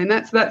you for saying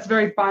that. So that's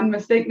very fun.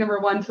 Mistake number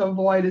one to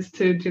avoid is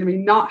to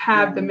not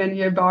have the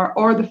menu bar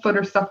or the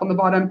footer stuff on the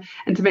bottom,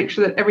 and to make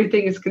sure that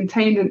everything is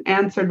contained and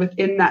answered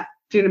within that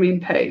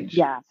page.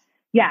 Yeah.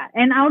 Yeah.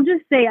 And I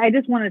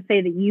just want to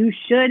say that you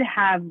should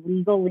have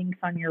legal links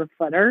on your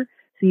footer.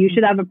 So you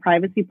should have a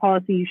privacy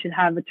policy. You should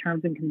have a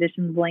terms and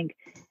conditions link.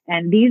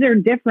 And these are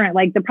different.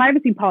 Like the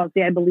privacy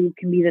policy, I believe,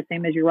 can be the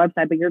same as your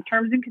website, but your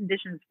terms and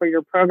conditions for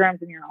your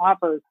programs and your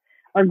offers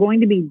are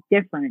going to be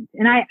different.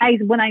 And I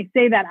when I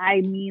say that, I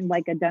mean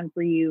like a done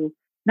for you,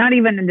 not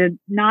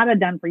a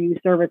done for you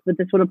service, but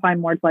this would apply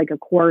more to like a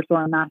course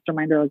or a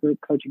mastermind or a group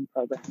coaching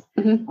program.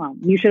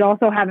 Mm-hmm. You should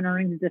also have an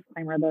earnings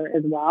disclaimer there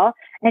as well.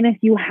 And if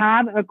you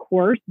have a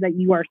course that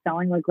you are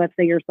selling, like let's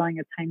say you're selling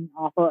a tiny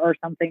offer or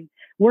something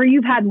where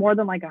you've had more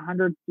than like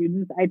 100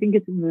 students, I think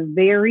it's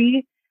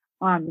very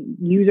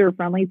user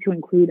friendly to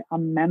include a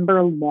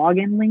member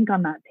login link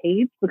on that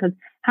page, because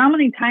how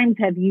many times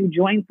have you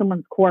joined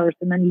someone's course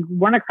and then you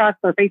run across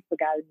their Facebook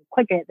ad and you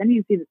click it, then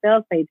you see the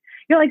sales page.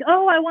 You're like,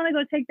 oh, I want to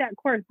go take that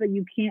course, but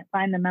you can't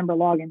find the member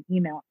login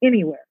email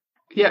anywhere.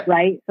 Yeah.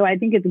 Right. So I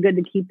think it's good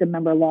to keep the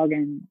member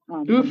login.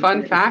 Ooh,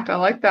 fun fact. I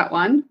like that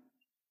one.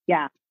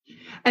 Yeah.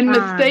 And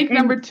mistake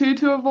number two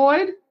to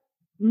avoid?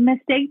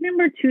 Mistake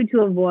number two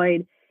to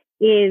avoid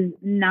is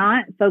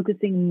not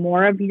focusing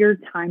more of your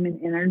time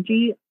and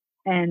energy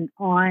and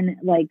on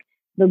like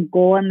the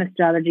goal and the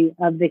strategy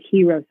of the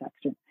hero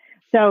section.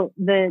 So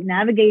the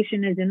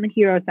navigation is in the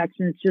hero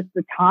section. It's just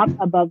the top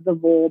above the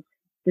bold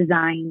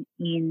design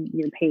in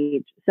your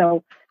page.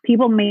 So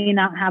people may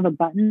not have a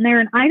button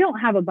there. And I don't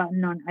have a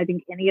button on, I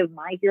think, any of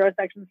my hero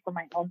sections for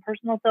my own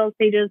personal sales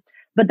pages,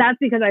 but that's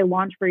because I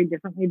launch very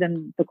differently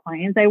than the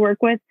clients I work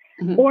with.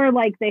 Mm-hmm. Or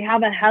like they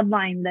have a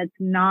headline that's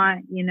not,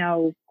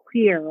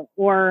 clear,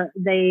 or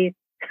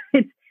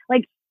it's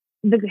like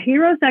the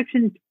hero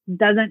section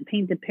doesn't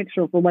paint a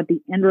picture for what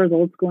the end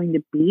result's going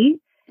to be.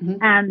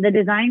 Mm-hmm. And the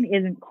design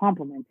isn't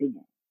complementing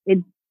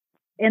it.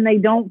 And they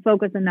don't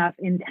focus enough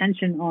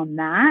intention on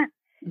that.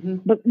 Mm-hmm.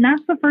 But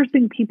that's the first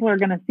thing people are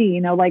going to see.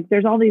 Like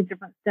there's all these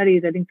different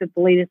studies. I think that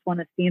the latest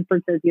one is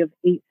Stanford says you have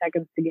 8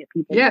 seconds to get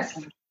people.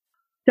 Yes.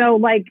 So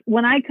like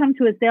when I come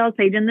to a sales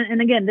page,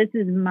 and again, this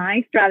is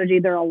my strategy.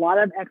 There are a lot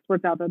of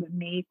experts out there that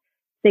may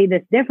say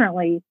this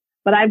differently,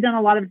 but I've done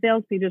a lot of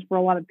sales pages for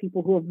a lot of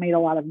people who have made a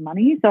lot of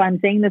money. So I'm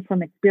saying this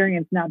from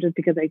experience, not just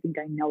because I think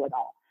I know it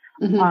all.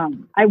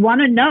 Mm-hmm. I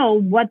want to know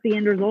what the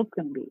end result's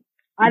going to be.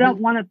 I don't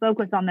want to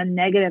focus on the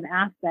negative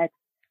aspects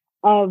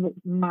of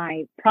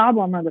my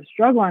problem or the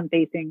struggle I'm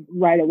facing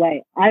right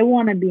away. I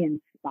want to be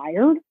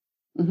inspired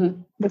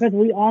because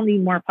we all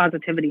need more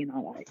positivity in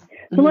our life.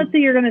 So let's say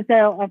you're going to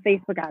sell a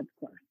Facebook ads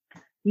course.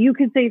 You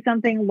could say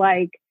something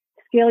like,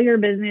 scale your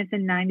business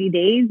in 90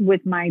 days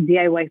with my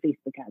DIY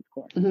Facebook ads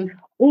course. Mm-hmm.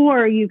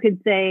 Or you could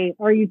say,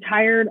 are you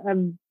tired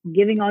of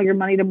giving all your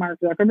money to Mark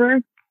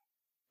Zuckerberg?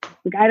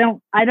 Like,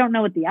 I don't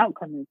know what the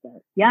outcome is there.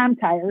 Yeah, I'm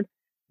tired,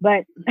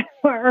 but,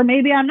 or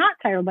maybe I'm not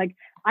tired. Like,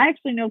 I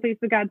actually know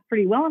Facebook ads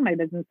pretty well in my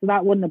business, so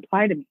that wouldn't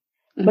apply to me.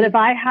 Mm-hmm. But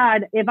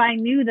if I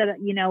knew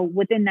that,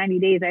 within 90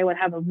 days, I would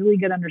have a really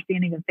good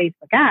understanding of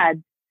Facebook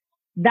ads,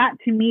 that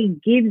to me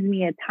gives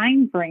me a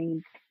time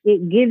frame.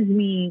 It gives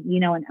me,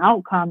 an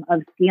outcome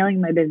of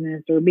scaling my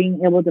business or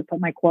being able to put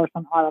my course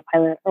on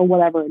autopilot or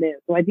whatever it is.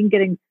 So I think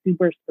getting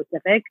super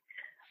specific,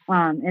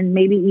 and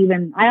maybe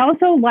even, I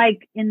also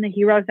like in the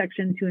hero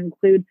section to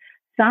include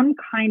some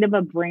kind of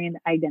a brand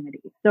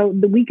identity. So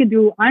we could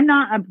do, I'm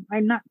not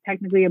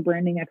technically a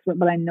branding expert,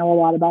 but I know a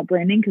lot about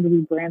branding because we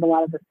brand a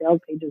lot of the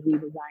sales pages we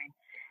design.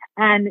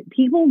 And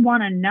people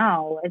want to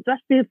know,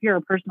 especially if you're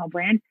a personal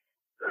brand,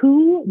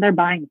 who they're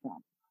buying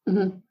from.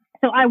 Mm-hmm.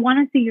 So I want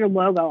to see your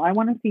logo. I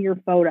want to see your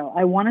photo.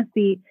 I want to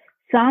see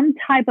some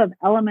type of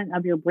element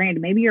of your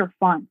brand, maybe your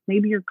fonts,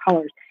 maybe your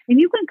colors. And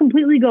you can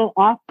completely go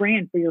off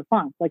brand for your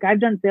fonts. Like I've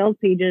done sales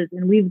pages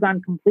and we've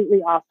gone completely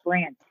off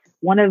brand.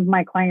 One of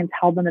my clients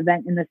held an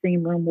event in the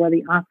same room where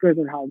the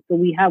Oscars are held. So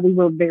we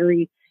were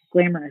very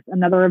glamorous.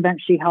 Another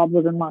event she held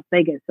was in Las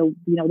Vegas. So,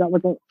 that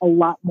was a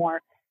lot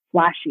more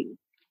flashy.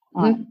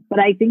 But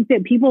I think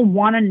that people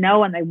want to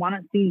know and they want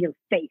to see your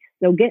face.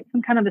 So get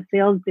some kind of a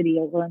sales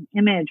video or an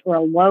image or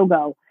a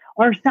logo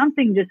or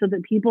something just so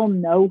that people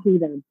know who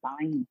they're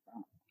buying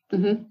from.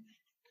 Mm-hmm.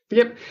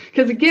 Yep.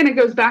 Because again, it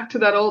goes back to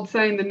that old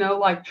saying, the know,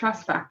 like,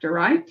 trust factor,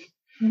 right?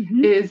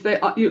 Mm-hmm. Is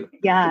that correct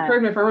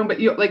me if I'm wrong, but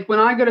like when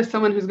I go to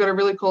someone who's got a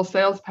really cool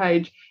sales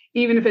page,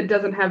 even if it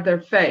doesn't have their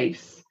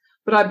face,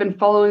 but I've been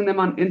following them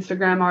on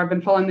Instagram or I've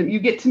been following them, you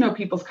get to know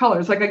people's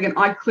colors. Like again,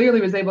 I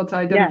clearly was able to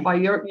identify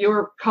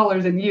your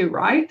colors in you,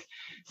 right?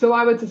 So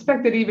I would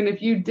suspect that even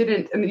if you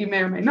didn't, and you may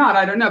or may not,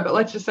 I don't know, but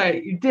let's just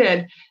say you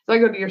did. So I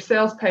go to your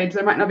sales page,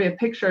 there might not be a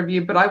picture of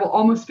you, but I will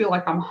almost feel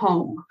like I'm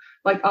home.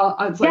 Like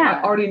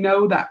I already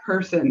know that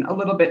person a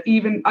little bit.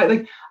 Even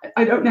I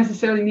don't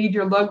necessarily need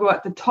your logo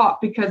at the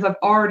top because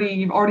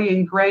you've already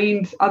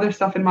ingrained other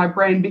stuff in my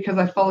brain because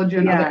I followed you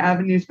in other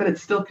avenues, but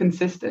it's still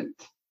consistent.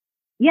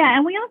 Yeah.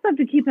 And we also have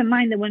to keep in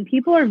mind that when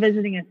people are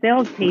visiting a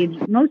sales page,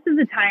 most of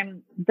the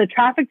time, the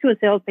traffic to a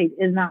sales page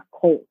is not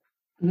cold.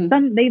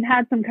 they've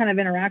had some kind of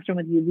interaction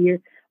with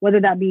you,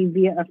 whether that be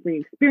via a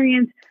free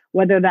experience,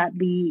 whether that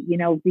be,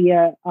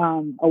 via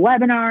a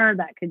webinar,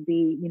 that could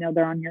be,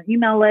 they're on your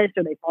email list,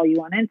 or they follow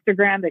you on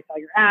Instagram, they saw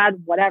your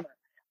ad, whatever.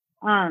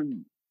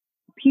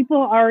 People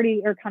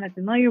already are kind of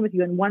familiar with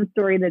you. And one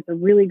story that's a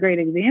really great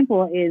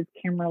example is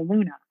Kimra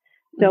Luna.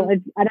 So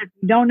if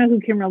you don't know who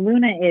Kimra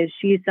Luna is,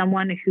 she's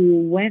someone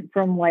who went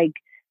from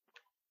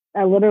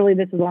literally,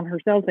 this is on her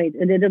sales page,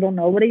 a digital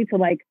nobody to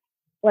like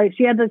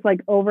she had this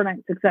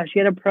overnight success. She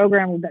had a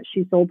program that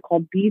she sold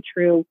called Be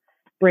True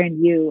Brand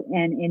You.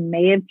 And in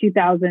May of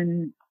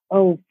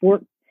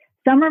 2004,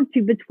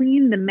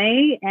 between the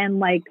May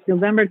and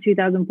November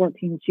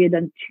 2014, she had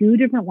done 2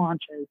 different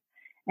launches,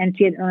 and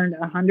she had earned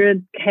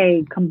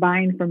 $100K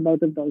combined from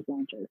both of those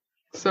launches.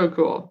 So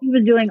cool. She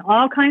was doing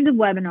all kinds of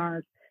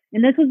webinars.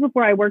 And this was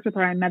before I worked with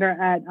her. I met her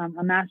at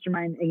a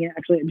mastermind,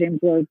 actually at James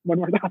Lord's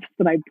office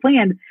that I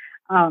planned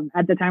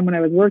at the time when I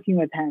was working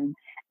with him.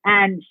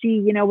 And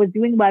she, was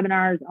doing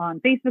webinars on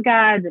Facebook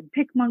ads and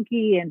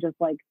PicMonkey and just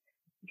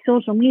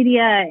social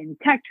media and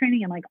tech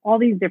training and all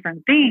these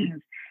different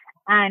things.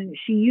 And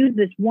she used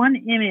this one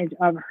image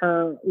of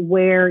her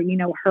where,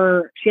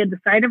 she had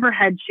the side of her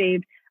head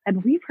shaved. I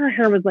believe her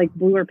hair was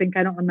blue or pink.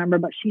 I don't remember,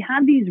 but she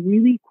had these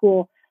really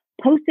cool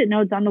Post-it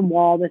notes on the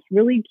wall, this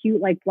really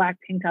cute black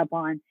tank top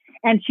on.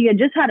 And she had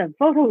just had a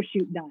photo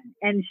shoot done,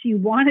 and she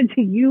wanted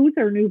to use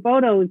her new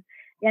photos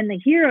in the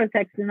hero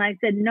section. And I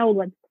said, no,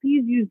 let's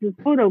please use this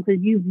photo,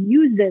 because you've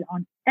used it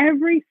on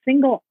every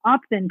single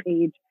opt-in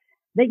page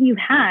that you've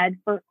had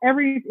for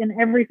every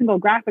single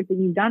graphic that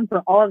you've done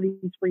for all of these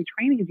free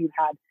trainings you've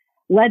had.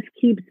 Let's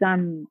keep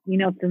some,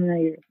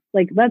 familiar,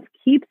 let's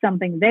keep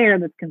something there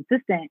that's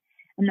consistent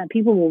and that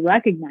people will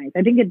recognize.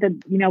 I think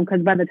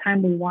because by the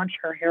time we launched,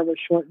 her hair was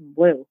short and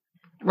blue.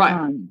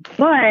 Right.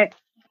 But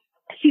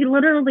she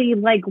literally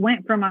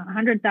went from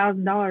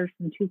 $100,000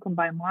 from 2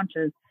 combined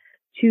launches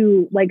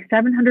to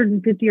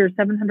 $750,000 or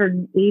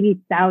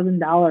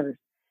 $780,000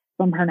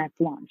 from her next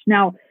launch.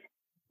 Now,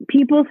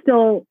 people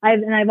still,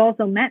 I've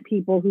also met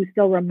people who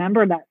still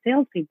remember that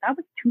sales page. That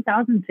was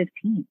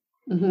 2015.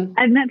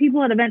 I've met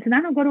people at events, and I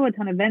don't go to a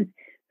ton of events,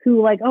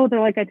 who I took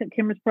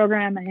Kimra's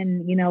program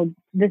and,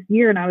 this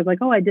year. And I was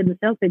I did the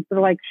sales page. So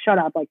they're shut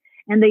up.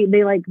 And they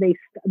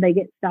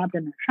get stopped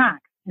in their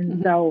tracks.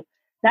 And so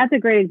that's a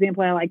great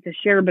example I like to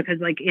share, because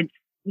it's,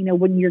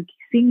 when you're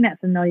seeing that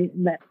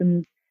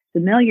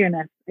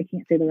familiarness, I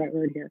can't say the right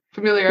word here.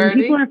 Familiarity. When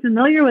people are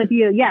familiar with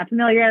you. Yeah.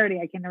 Familiarity.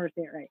 I can never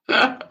say it right.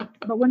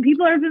 But when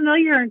people are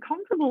familiar and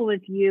comfortable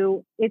with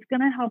you, it's going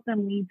to help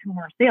them lead to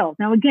more sales.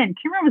 Now, again,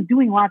 Kimra was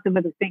doing lots of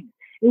other things.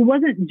 It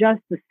wasn't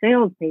just the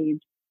sales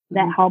page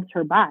that helped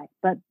her buy.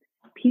 But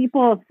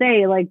people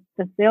say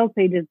the sales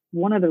page is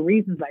one of the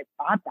reasons I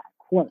bought that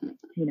quote,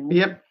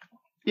 Yep.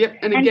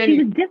 And again,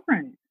 she was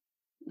different.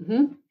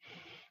 And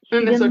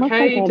it's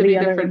okay to be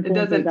different. It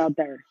doesn't out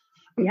there.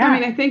 Yeah. I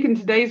mean, I think in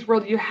today's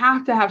world, you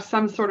have to have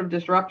some sort of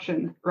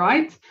disruption,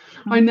 right?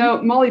 I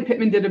know Molly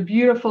Pittman did a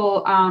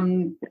beautiful,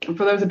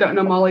 for those that don't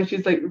know Molly,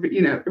 she's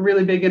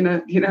really big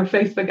into,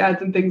 Facebook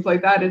ads and things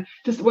like that. And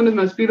just one of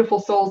the most beautiful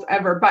souls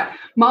ever. But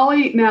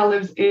Molly now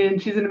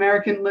she's an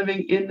American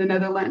living in the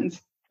Netherlands.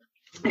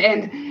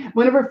 And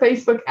one of her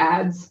Facebook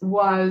ads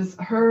was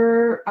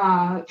her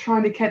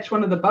trying to catch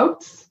one of the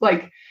boats,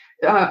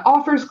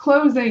 offers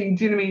closing,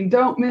 do you know what I mean?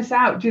 Don't miss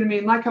out, do you know what I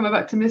mean? Like I'm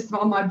about to miss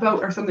on my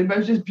boat or something, but it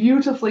was just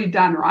beautifully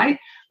done, right?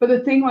 But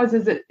the thing was,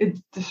 it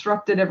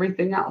disrupted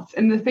everything else.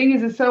 And the thing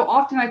is so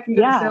often I can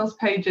go to sales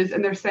pages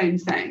and they're same.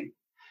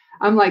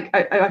 I'm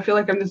I feel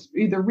like I'm just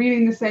either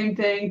reading the same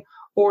thing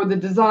or the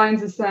design's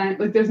the same.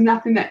 There's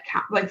nothing that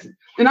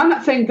and I'm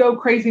not saying go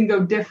crazy and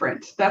go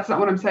different. That's not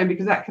what I'm saying,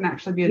 because that can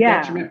actually be a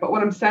detriment. But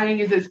what I'm saying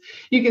is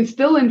you can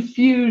still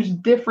infuse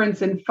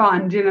difference and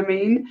fun, do you know what I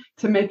mean?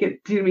 To make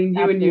it, do you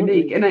know what I mean, you and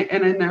unique. And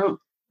I know,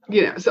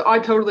 so I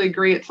totally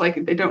agree. It's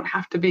they don't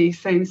have to be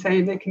same.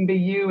 They can be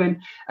you,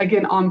 and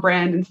again, on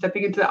brand and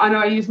stepping into that. I know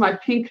I use my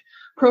pink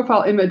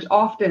profile image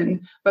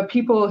often, but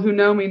people who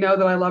know me know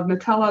that I love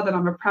Nutella, that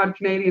I'm a proud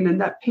Canadian,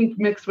 and that pink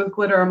mixed with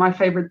glitter are my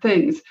favorite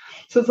things.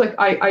 So it's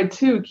I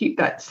too keep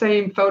that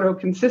same photo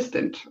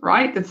consistent,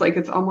 right? It's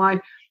it's on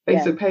my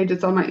Facebook page,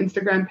 it's on my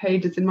Instagram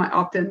page, it's in my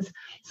opt-ins.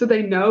 So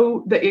they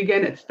know that,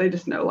 again, they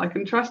just know,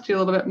 and trust you a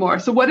little bit more.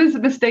 So what is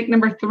mistake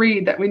number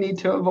 3 that we need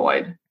to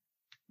avoid?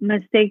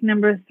 Mistake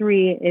number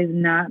 3 is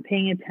not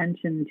paying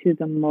attention to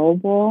the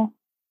mobile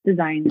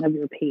design of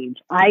your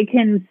page. I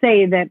can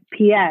say that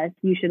PS,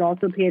 you should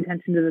also pay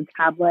attention to the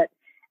tablet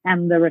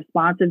and the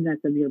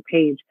responsiveness of your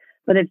page.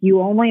 But if you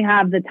only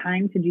have the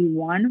time to do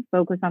one,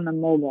 focus on the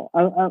mobile.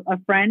 A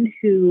friend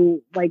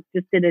who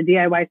just did a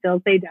DIY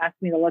sales page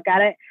asked me to look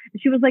at it,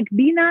 and she was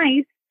be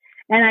nice.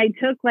 And I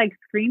took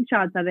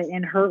screenshots of it,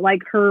 and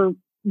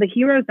the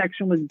hero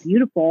section was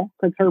beautiful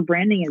because her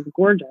branding is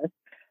gorgeous.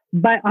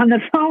 But on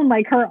the phone,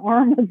 her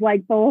arm was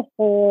the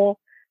whole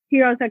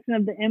hero section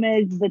of the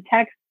image. The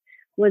text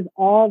was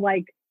all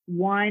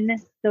one,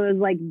 so it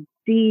was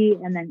D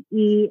and then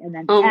E and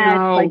then S.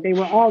 No. They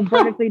were all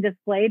vertically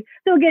displayed.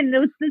 So again,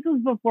 this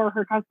was before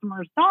her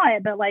customers saw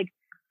it, but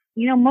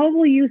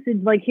mobile usage,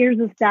 like here's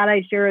a stat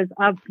I share, is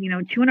up,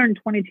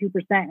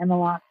 222% in the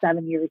last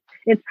 7 years.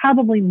 It's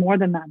probably more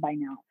than that by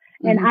now.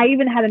 Mm-hmm. And I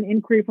even had an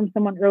inquiry from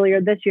someone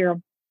earlier this year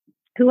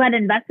who had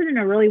invested in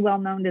a really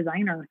well-known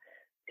designer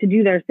to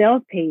do their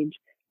sales page.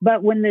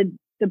 But when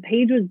the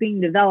page was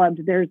being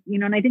developed, there's,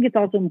 and I think it's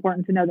also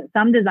important to know that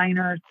some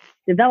designers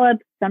develop,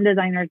 some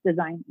designers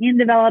design and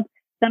develop.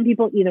 Some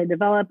people either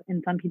develop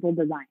and some people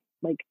design.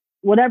 Like,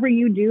 whatever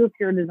you do, if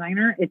you're a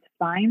designer, it's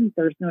fine.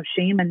 There's no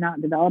shame in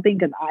not developing,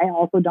 because I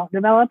also don't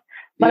develop,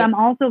 but I'm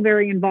also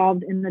very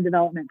involved in the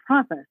development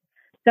process.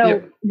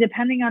 So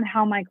depending on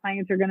how my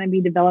clients are going to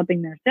be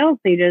developing their sales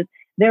pages,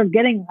 they're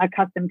getting a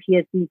custom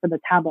PSC for the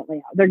tablet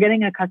layout. They're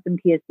getting a custom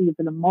PSC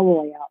for the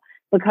mobile layout,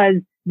 because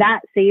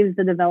that saves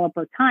the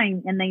developer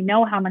time, and they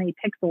know how many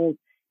pixels,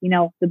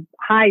 the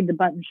hide the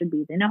button should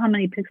be. They know how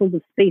many pixels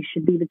of space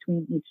should be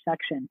between each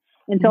section.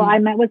 And so I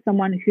met with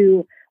someone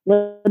who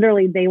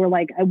literally, they were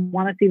like, I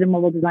want to see the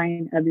mobile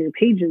design of your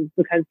pages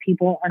because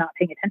people are not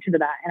paying attention to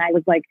that. And I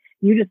was like,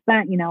 you just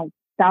spent,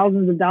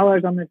 thousands of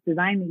dollars on this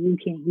design that you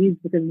can't use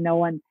because no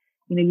one,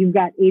 you've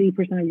got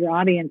 80% of your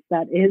audience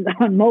that is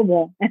on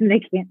mobile and they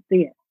can't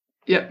see it.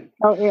 Yep.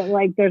 So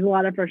there's a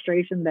lot of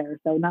frustration there.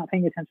 So not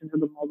paying attention to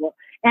the mobile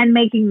and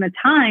making the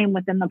time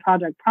within the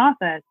project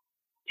process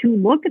to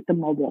look at the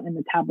mobile and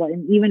the tablet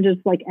and even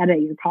just like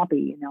edit your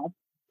copy,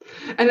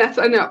 And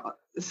I know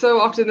so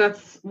often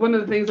that's one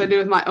of the things I do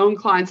with my own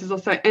clients is I'll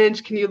say,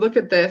 Ange, can you look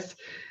at this?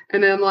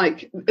 And then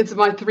it's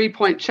my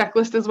 3-point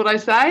checklist is what I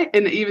say.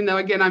 And even though,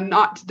 again, I'm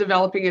not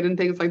developing it and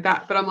things like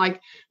that, but I'm like,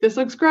 this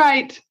looks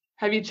great.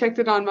 Have you checked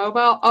it on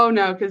mobile? Oh,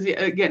 no, because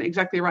again,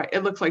 exactly right.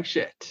 It looks like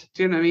shit.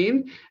 Do you know what I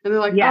mean? And they're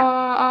like,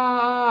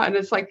 and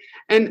it's like,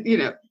 and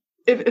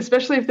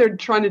especially if they're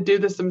trying to do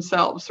this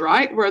themselves,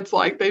 right? Where it's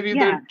like they've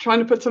either trying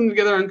to put something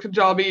together on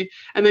Kajabi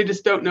and they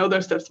just don't know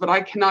those steps. But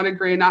I cannot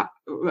agree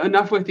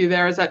enough with you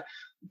there is that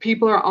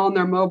people are on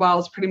their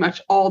mobiles pretty much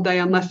all day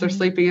unless they're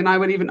sleeping. And I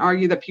would even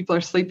argue that people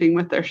are sleeping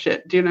with their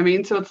shit. Do you know what I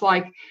mean? So it's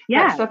like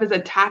that stuff is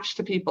attached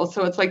to people.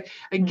 So it's like,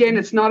 again,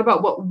 it's not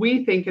about what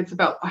we think. It's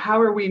about how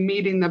are we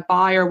meeting the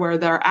buyer where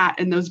they're at.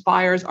 And those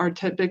buyers are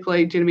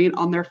typically, do you know what I mean,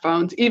 on their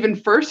phones. Even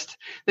first,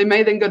 they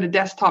may then go to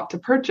desktop to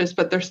purchase,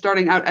 but they're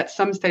starting out at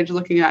some stage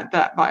looking at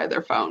that via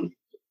their phone.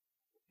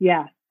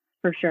 Yeah,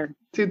 for sure.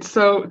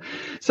 So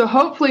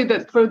hopefully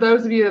that for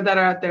those of you that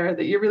are out there,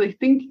 that you're really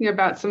thinking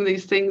about some of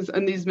these things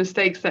and these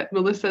mistakes that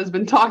Melissa has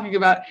been talking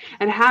about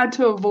and how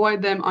to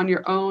avoid them on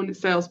your own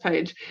sales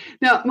page.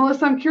 Now,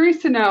 Melissa, I'm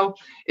curious to know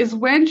is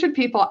when should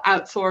people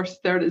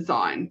outsource their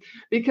design?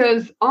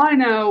 Because I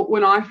know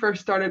when I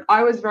first started,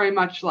 I was very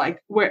much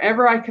like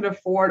wherever I could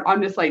afford,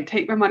 I'm just like,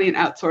 take my money and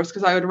outsource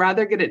because I would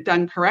rather get it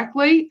done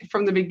correctly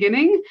from the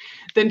beginning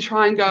than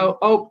try and go,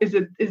 oh, is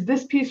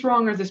this piece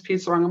wrong or is this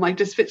piece wrong? I'm like,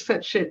 just fix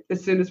that shit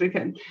as soon as we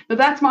can. But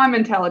that's my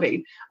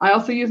mentality. I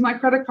also use my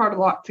credit card a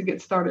lot to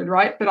get started,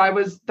 right? But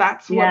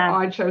that's what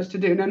I chose to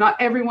do. Now, not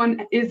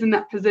everyone is in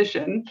that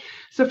position.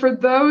 So for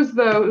those,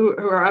 though,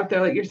 who are out there,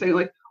 like you're saying,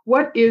 like,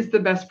 what is the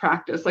best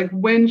practice? Like,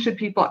 when should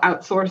people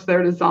outsource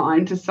their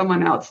design to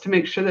someone else to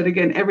make sure that,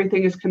 again,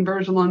 everything is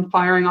conversional and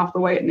firing off the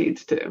way it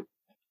needs to?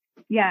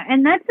 Yeah.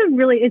 And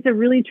it's a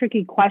really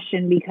tricky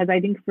question because I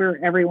think for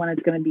everyone,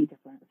 it's going to be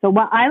different. So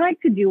what I like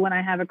to do when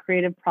I have a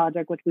creative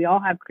project, which we all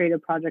have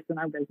creative projects in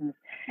our business,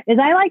 is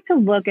I like to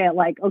look at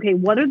like, okay,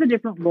 what are the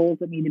different roles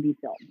that need to be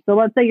filled? So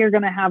let's say you're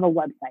going to have a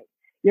website.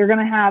 You're going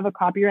to have a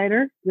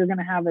copywriter. You're going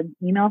to have an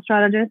email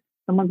strategist.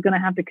 Someone's going to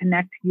have to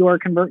connect your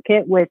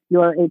ConvertKit with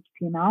your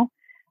HTML.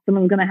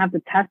 Someone's going to have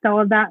to test all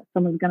of that.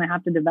 Someone's going to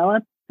have to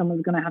develop.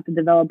 Someone's going to have to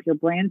develop your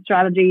brand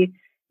strategy,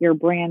 your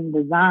brand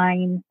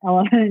design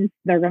elements.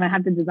 They're going to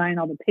have to design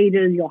all the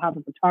pages. You'll have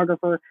a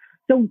photographer.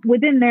 So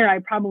within there, I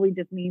probably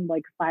just mean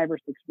like 5 or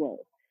 6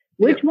 roles.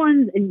 Which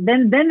ones? And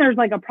then there's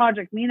like a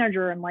project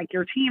manager and like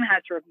your team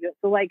has to review it.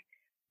 So like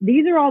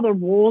these are all the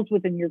roles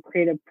within your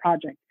creative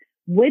project.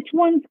 Which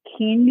ones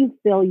can you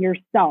fill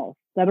yourself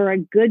that are a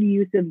good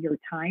use of your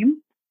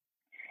time?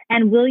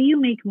 And will you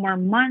make more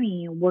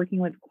money working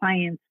with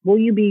clients? Will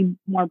you be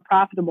more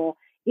profitable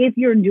if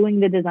you're doing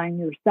the design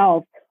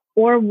yourself?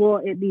 Or will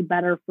it be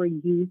better for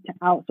you to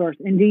outsource?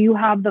 And do you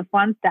have the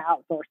funds to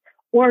outsource?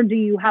 Or do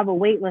you have a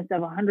wait list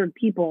of 100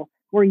 people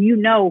where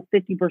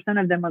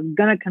 50% of them are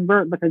going to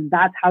convert because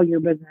that's how your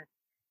business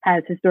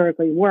has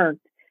historically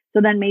worked?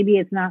 So then maybe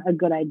it's not a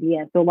good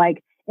idea. So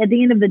like at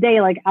the end of the day,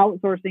 like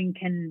outsourcing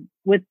can,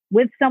 with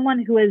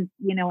someone who is,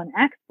 an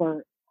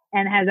expert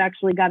and has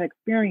actually got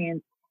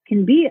experience,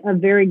 can be a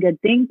very good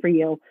thing for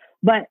you.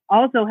 But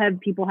also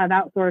people have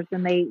outsourced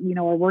and they,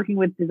 are working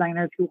with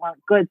designers who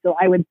aren't good. So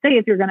I would say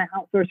if you're going to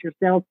outsource your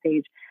sales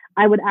page,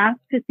 I would ask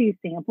to see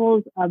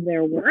samples of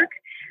their work.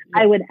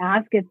 I would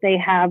ask if they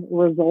have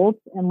results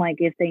and like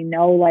if they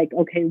know like,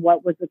 okay,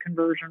 what was the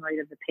conversion rate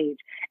of the page?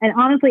 And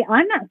honestly,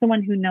 I'm not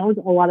someone who knows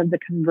a lot of the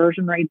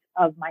conversion rates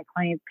of my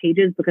clients'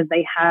 pages because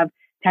they have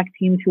tech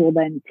teams who will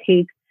then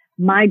take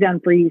my done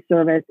for you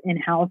service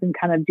in-house and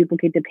kind of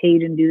duplicate the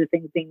page and do the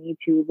things they need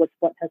to with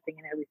split testing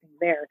and everything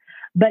there.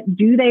 But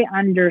do they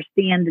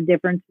understand the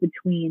difference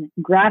between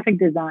graphic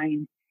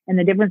design and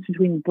the difference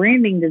between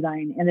branding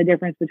design and the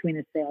difference between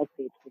a sales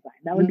page design.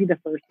 That would be the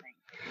first thing.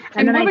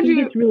 And then I think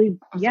it's really,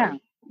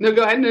 No,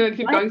 go ahead. No,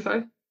 keep going.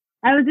 Sorry.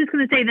 I was just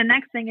going to say the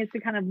next thing is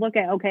to kind of look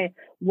at, okay,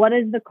 what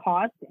is the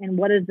cost and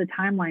what is the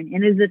timeline?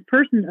 And is this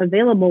person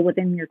available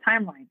within your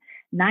timeline?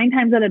 9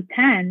 times out of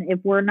 10, if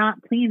we're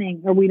not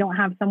planning or we don't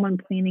have someone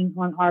planning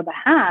on our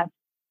behalf,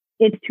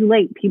 it's too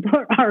late. People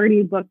are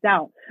already booked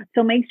out.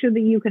 So make sure that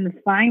you can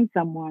find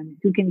someone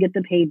who can get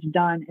the page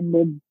done and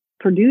will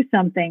produce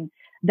something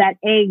that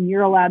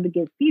you're allowed to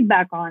give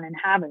feedback on and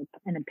have an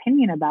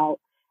opinion about,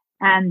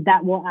 and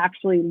that will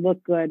actually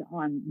look good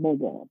on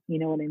mobile. You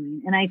know what I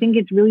mean? And I think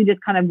it's really just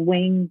kind of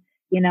weighing,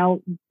 the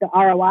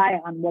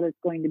ROI on what it's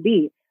going to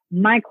be.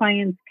 My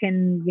clients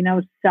can,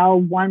 sell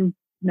one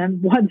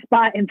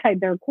spot inside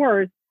their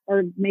course,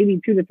 or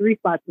maybe 2 to 3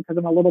 spots because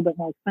I'm a little bit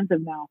more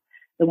expensive now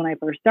than when I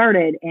first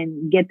started,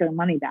 and get their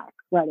money back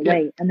right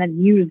away. Yeah. And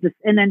then use this.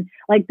 And then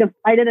I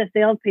did a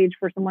sales page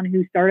for someone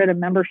who started a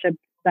membership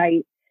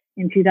site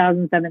in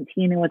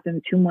 2017. And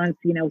within 2 months,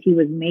 he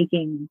was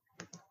making,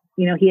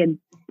 he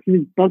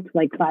was booked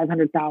like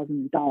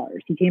 $500,000.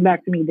 He came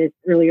back to me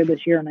earlier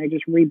this year, and I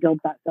just rebuilt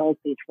that sales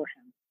page for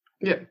him.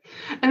 Yeah.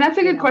 And that's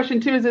a good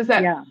question too, is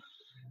that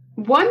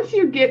once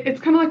you get,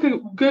 it's kind of like a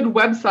good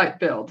website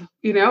build.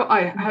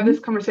 I have this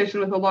conversation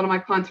with a lot of my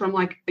clients where I'm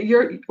like,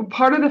 you're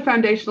part of the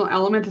foundational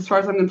element, as far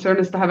as I'm concerned,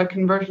 is to have a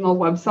conversional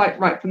website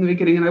right from the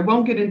beginning. And I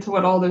won't get into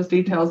what all those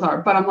details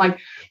are, but I'm like,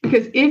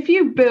 because if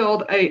you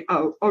build a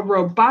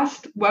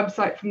robust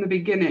website from the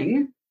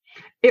beginning,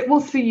 it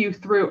will see you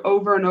through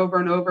over and over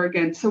and over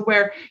again. So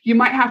where you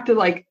might have to,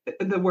 like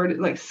the word,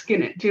 like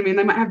skin it. Do you know what I mean?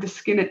 They might have to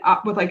skin it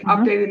up with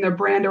updating their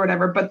brand or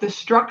whatever, but the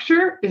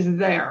structure is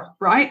there,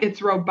 right?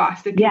 It's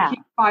robust. It can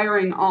keep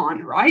firing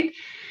on, right?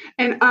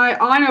 And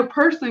I know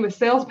personally with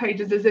sales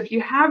pages is if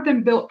you have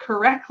them built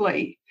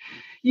correctly,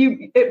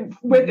 and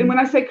when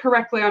I say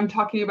correctly, I'm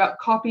talking about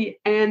copy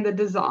and the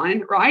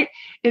design, right?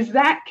 Is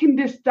that can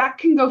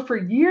go for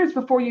years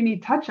before you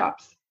need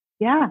touch-ups.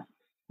 Yeah.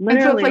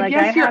 Literally, and so it's like,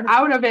 yes, you're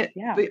out of it.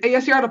 Yeah.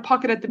 Yes, you're out of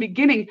pocket at the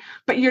beginning,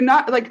 but you're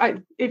not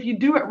if you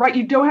do it right,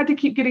 you don't have to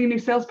keep getting a new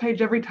sales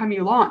page every time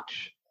you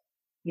launch.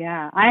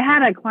 Yeah. I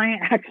had a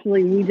client,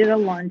 actually, we did our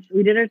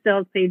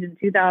sales page in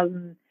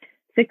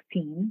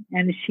 2016,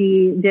 and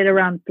she did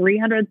around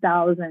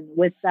 300,000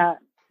 with that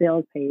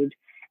sales page.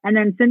 And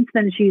then since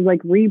then, she's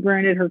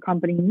rebranded her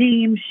company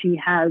name. She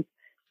has,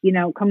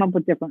 come up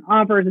with different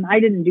offers. And I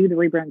didn't do the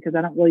rebrand because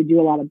I don't really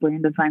do a lot of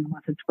brand design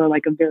unless it's for a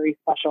very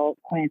special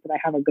client that I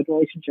have a good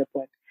relationship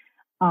with.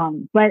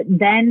 But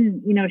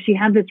then, she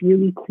had this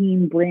really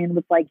clean brand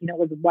with it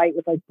was white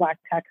with black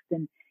text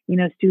and,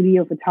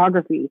 studio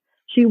photography.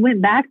 She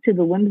went back to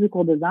the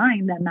whimsical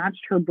design that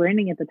matched her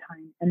branding at the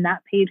time. And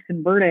that page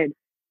converted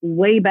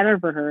way better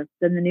for her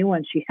than the new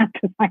one she had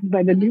to find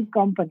by the new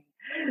company.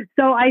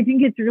 So I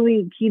think it's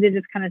really key to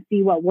just kind of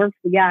see what works.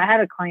 But yeah, I had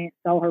a client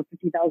sell her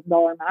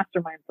 $50,000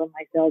 mastermind from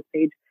my sales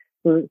page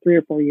for 3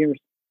 or 4 years.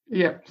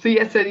 Yeah. So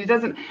yes, it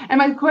doesn't. And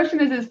my question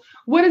is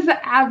what is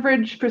the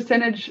average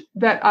percentage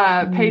that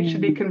page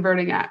should be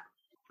converting at?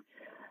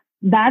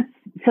 That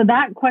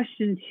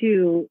question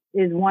too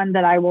is one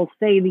that I will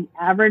say the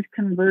average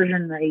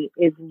conversion rate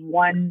is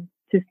 1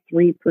 to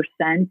 3%.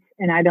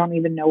 And I don't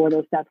even know where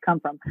those stats come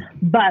from.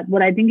 But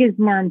what I think is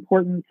more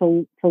important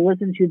to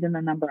listen to than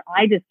the number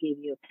I just gave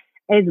you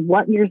is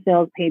what your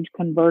sales page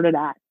converted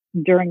at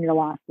during your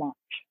last launch.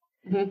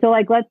 Mm-hmm. So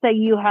let's say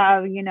you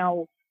have,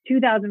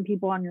 2,000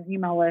 people on your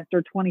email list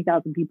or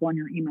 20,000 people on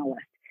your email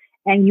list,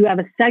 and you have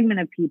a segment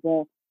of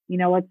people,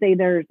 let's say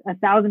there's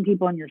 1,000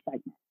 people in your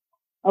segment.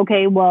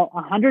 Okay, well,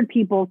 100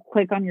 people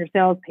click on your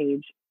sales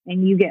page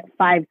and you get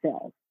 5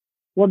 sales.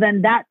 Well,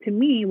 then that to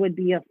me would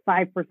be a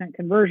 5%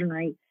 conversion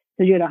rate,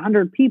 because you had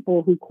 100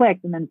 people who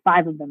clicked and then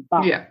 5 of them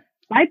bought. Yeah.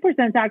 5%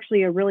 is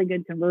actually a really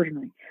good conversion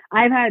rate.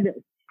 I've had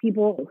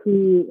people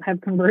who have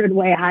converted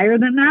way higher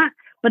than that,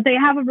 but they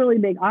have a really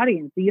big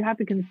audience. So you have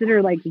to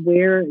consider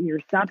where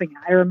you're stopping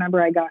at. I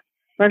remember I got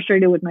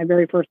frustrated with my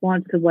very first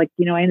launch because I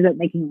ended up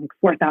making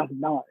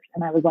 $4,000,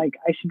 and I was like,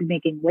 I should be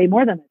making way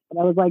more than this. But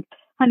I was like,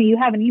 honey, you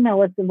have an email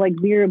list of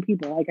 0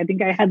 people. I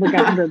think I had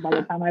 100 by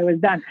the time I was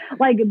done.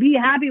 Be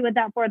happy with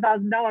that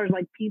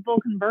 $4,000.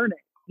 People convert it.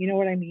 You know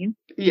what I mean?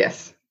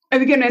 Yes.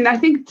 And again, and I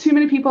think too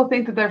many people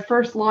think that their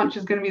first launch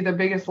is going to be their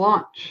biggest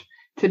launch.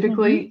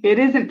 Typically, it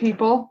isn't,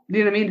 people. You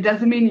know what I mean? It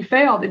doesn't mean you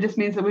failed. It just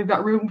means that we've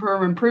got room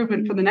for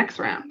improvement for the next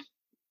round.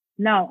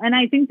 No. And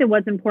I think that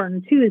what's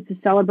important too is to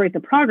celebrate the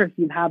progress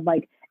you've had,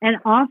 and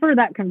offer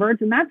that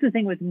converts. And that's the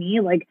thing with me.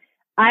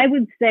 I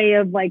would say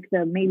of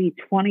the maybe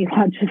 20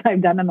 launches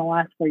I've done in the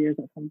last 4 years,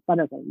 that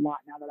is a lot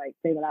now that I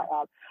say that out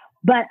loud,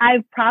 but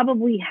I've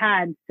probably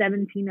had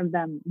 17 of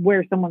them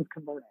where someone's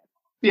converted,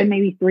 and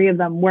maybe 3 of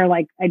them where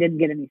I didn't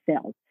get any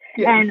sales.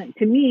 Yeah. And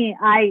to me,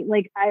 I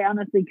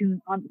honestly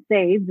can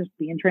say, just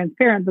being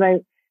transparent,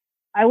 that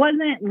I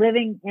wasn't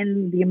living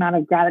in the amount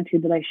of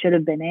gratitude that I should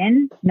have been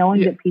in,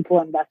 knowing that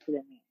people invested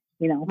in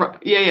me, Right.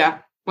 Yeah.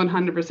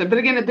 100%. But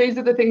again, these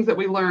are the things that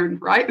we learn,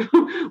 right?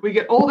 We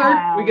get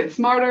older, we get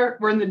smarter,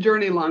 we're in the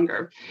journey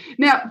longer.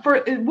 Now, for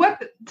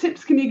what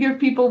tips can you give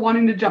people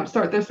wanting to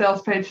jumpstart their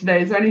sales page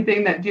today? Is there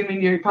anything that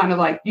you're kind of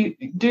like, you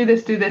do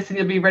this, and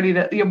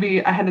you'll be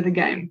ahead of the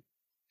game?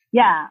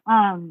 Yeah.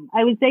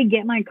 I would say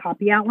get my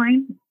copy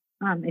outline.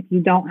 If you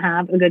don't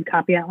have a good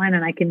copy outline,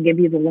 and I can give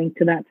you the link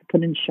to that to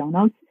put in show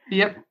notes.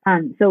 Yep.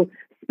 So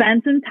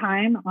spend some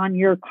time on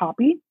your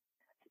copy,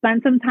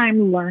 spend some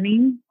time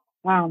learning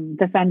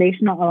the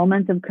foundational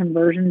elements of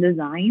conversion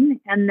design.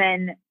 And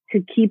then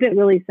to keep it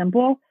really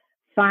simple,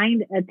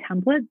 find a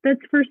template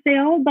that's for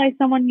sale by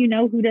someone you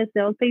know who does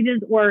sales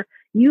pages, or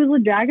use a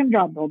drag and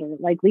drop builder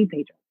like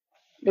Leadpages,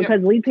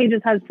 because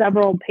Leadpages has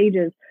several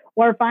pages,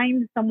 or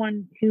find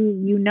someone who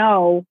you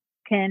know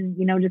can,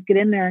 just get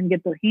in there and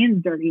get their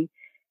hands dirty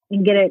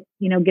and get it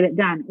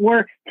done.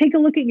 Or take a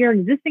look at your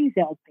existing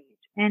sales page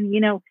and,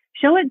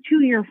 show it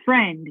to your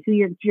friend, who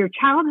your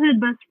childhood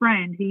best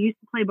friend who you used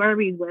to play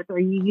Barbies with, or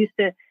you used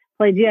to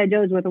play G.I.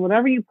 Joes with, or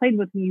whatever you played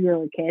with when you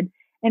were a kid,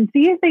 and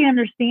see if they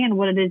understand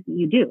what it is that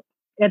you do.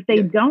 If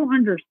they don't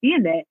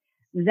understand it,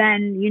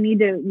 then you need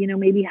to,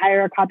 maybe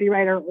hire a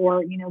copywriter,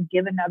 or,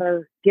 give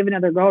another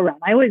go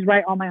around. I always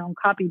write all my own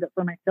copy, but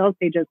for my sales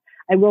pages,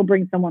 I will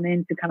bring someone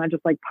in to kind of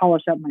just like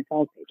polish up my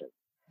sales pages.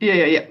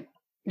 Yeah.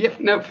 Yep.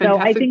 No, fantastic. So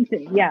I think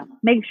that,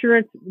 make sure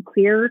it's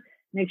clear,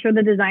 make sure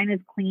the design is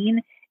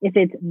clean. If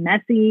it's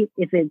messy,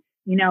 if it's,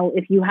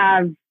 if you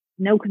have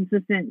no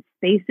consistent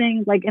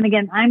spacing, and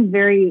again, I'm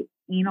very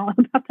anal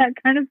about that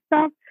kind of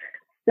stuff.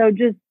 So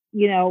just,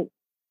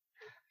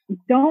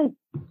 don't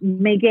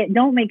make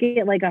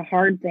it like a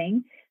hard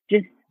thing.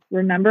 Just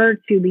remember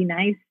to be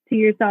nice to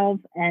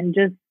yourself and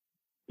just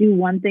do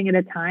one thing at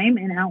a time,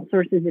 and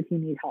outsource it if you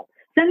need help.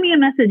 Send me a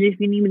message if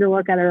you need me to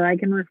look at it, or I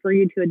can refer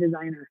you to a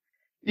designer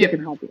who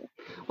can help you.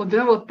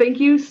 Well, thank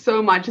you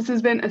so much. This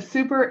has been a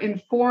super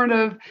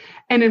informative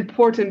and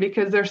important,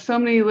 because there's so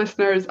many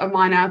listeners of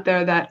mine out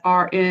there that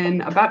are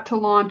about to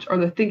launch, or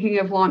they're thinking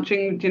of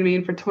launching,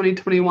 for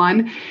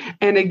 2021.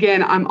 And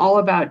again, I'm all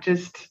about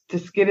just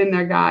get in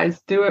there, guys,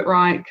 do it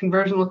right.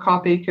 Conversional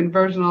copy,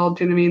 conversional,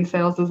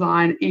 sales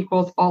design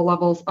equals all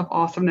levels of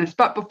awesomeness.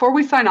 But before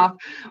we sign off,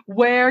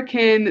 where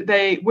can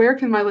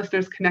my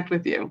listeners connect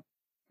with you?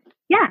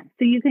 Yeah,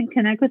 so you can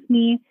connect with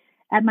me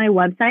at my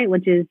website,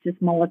 which is just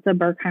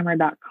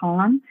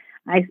melissaberkheimer.com.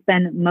 I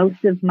spend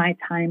most of my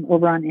time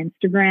over on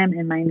Instagram,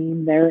 and my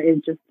name there is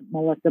just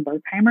Melissa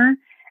Berkheimer.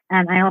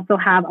 And I also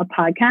have a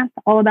podcast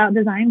all about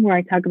design, where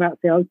I talk about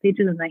sales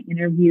pages, and I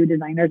interview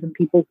designers and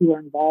people who are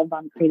involved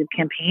on creative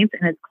campaigns.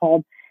 And it's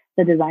called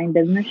The Design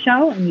Business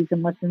Show. And you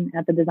can listen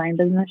at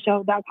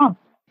thedesignbusinessshow.com.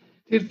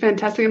 Dude,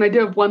 fantastic. And I do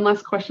have one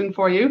last question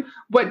for you.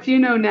 What do you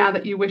know now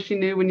that you wish you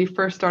knew when you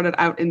first started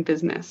out in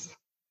business?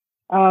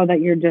 Oh,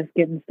 that you're just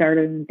getting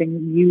started and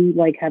things. You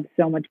have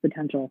so much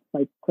potential.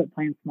 Quit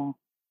playing small.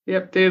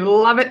 Yep, dude,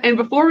 love it. And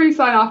before we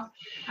sign off,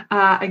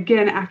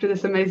 again, after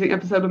this amazing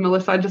episode with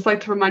Melissa, I'd just like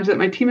to remind you that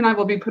my team and I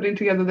will be putting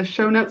together the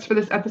show notes for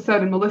this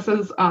episode, and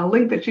Melissa's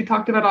link that she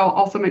talked about, I'll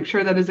also make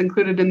sure that is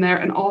included in there,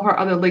 and all her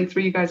other links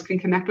where you guys can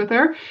connect with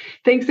her.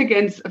 Thanks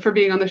again for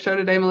being on the show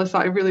today, Melissa.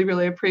 I really,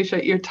 really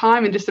appreciate your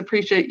time, and just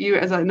appreciate you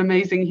as an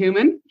amazing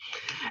human.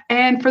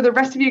 And for the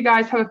rest of you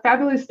guys, have a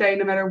fabulous day,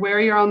 no matter where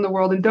you are in the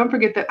world. And don't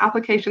forget that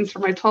applications for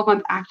my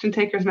 12-month Action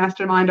Takers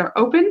Mastermind are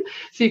open.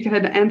 So you can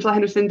head to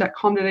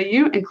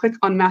angelahenderson.com.au and click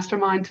on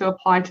Mastermind to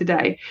apply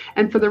today.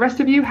 And for the rest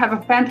of you, have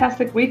a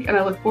fantastic week. And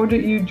I look forward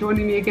to you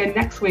joining me again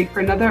next week for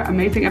another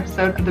amazing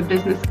episode of the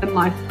Business and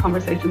Life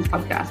Conversations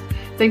podcast.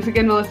 Thanks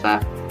again,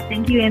 Melissa.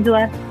 Thank you,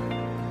 Angela.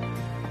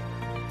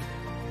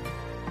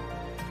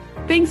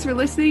 Thanks for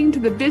listening to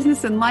the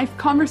Business and Life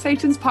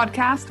Conversations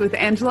podcast with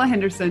Angela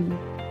Henderson.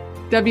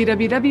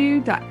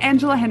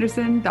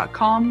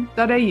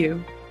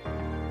 www.angelahenderson.com.au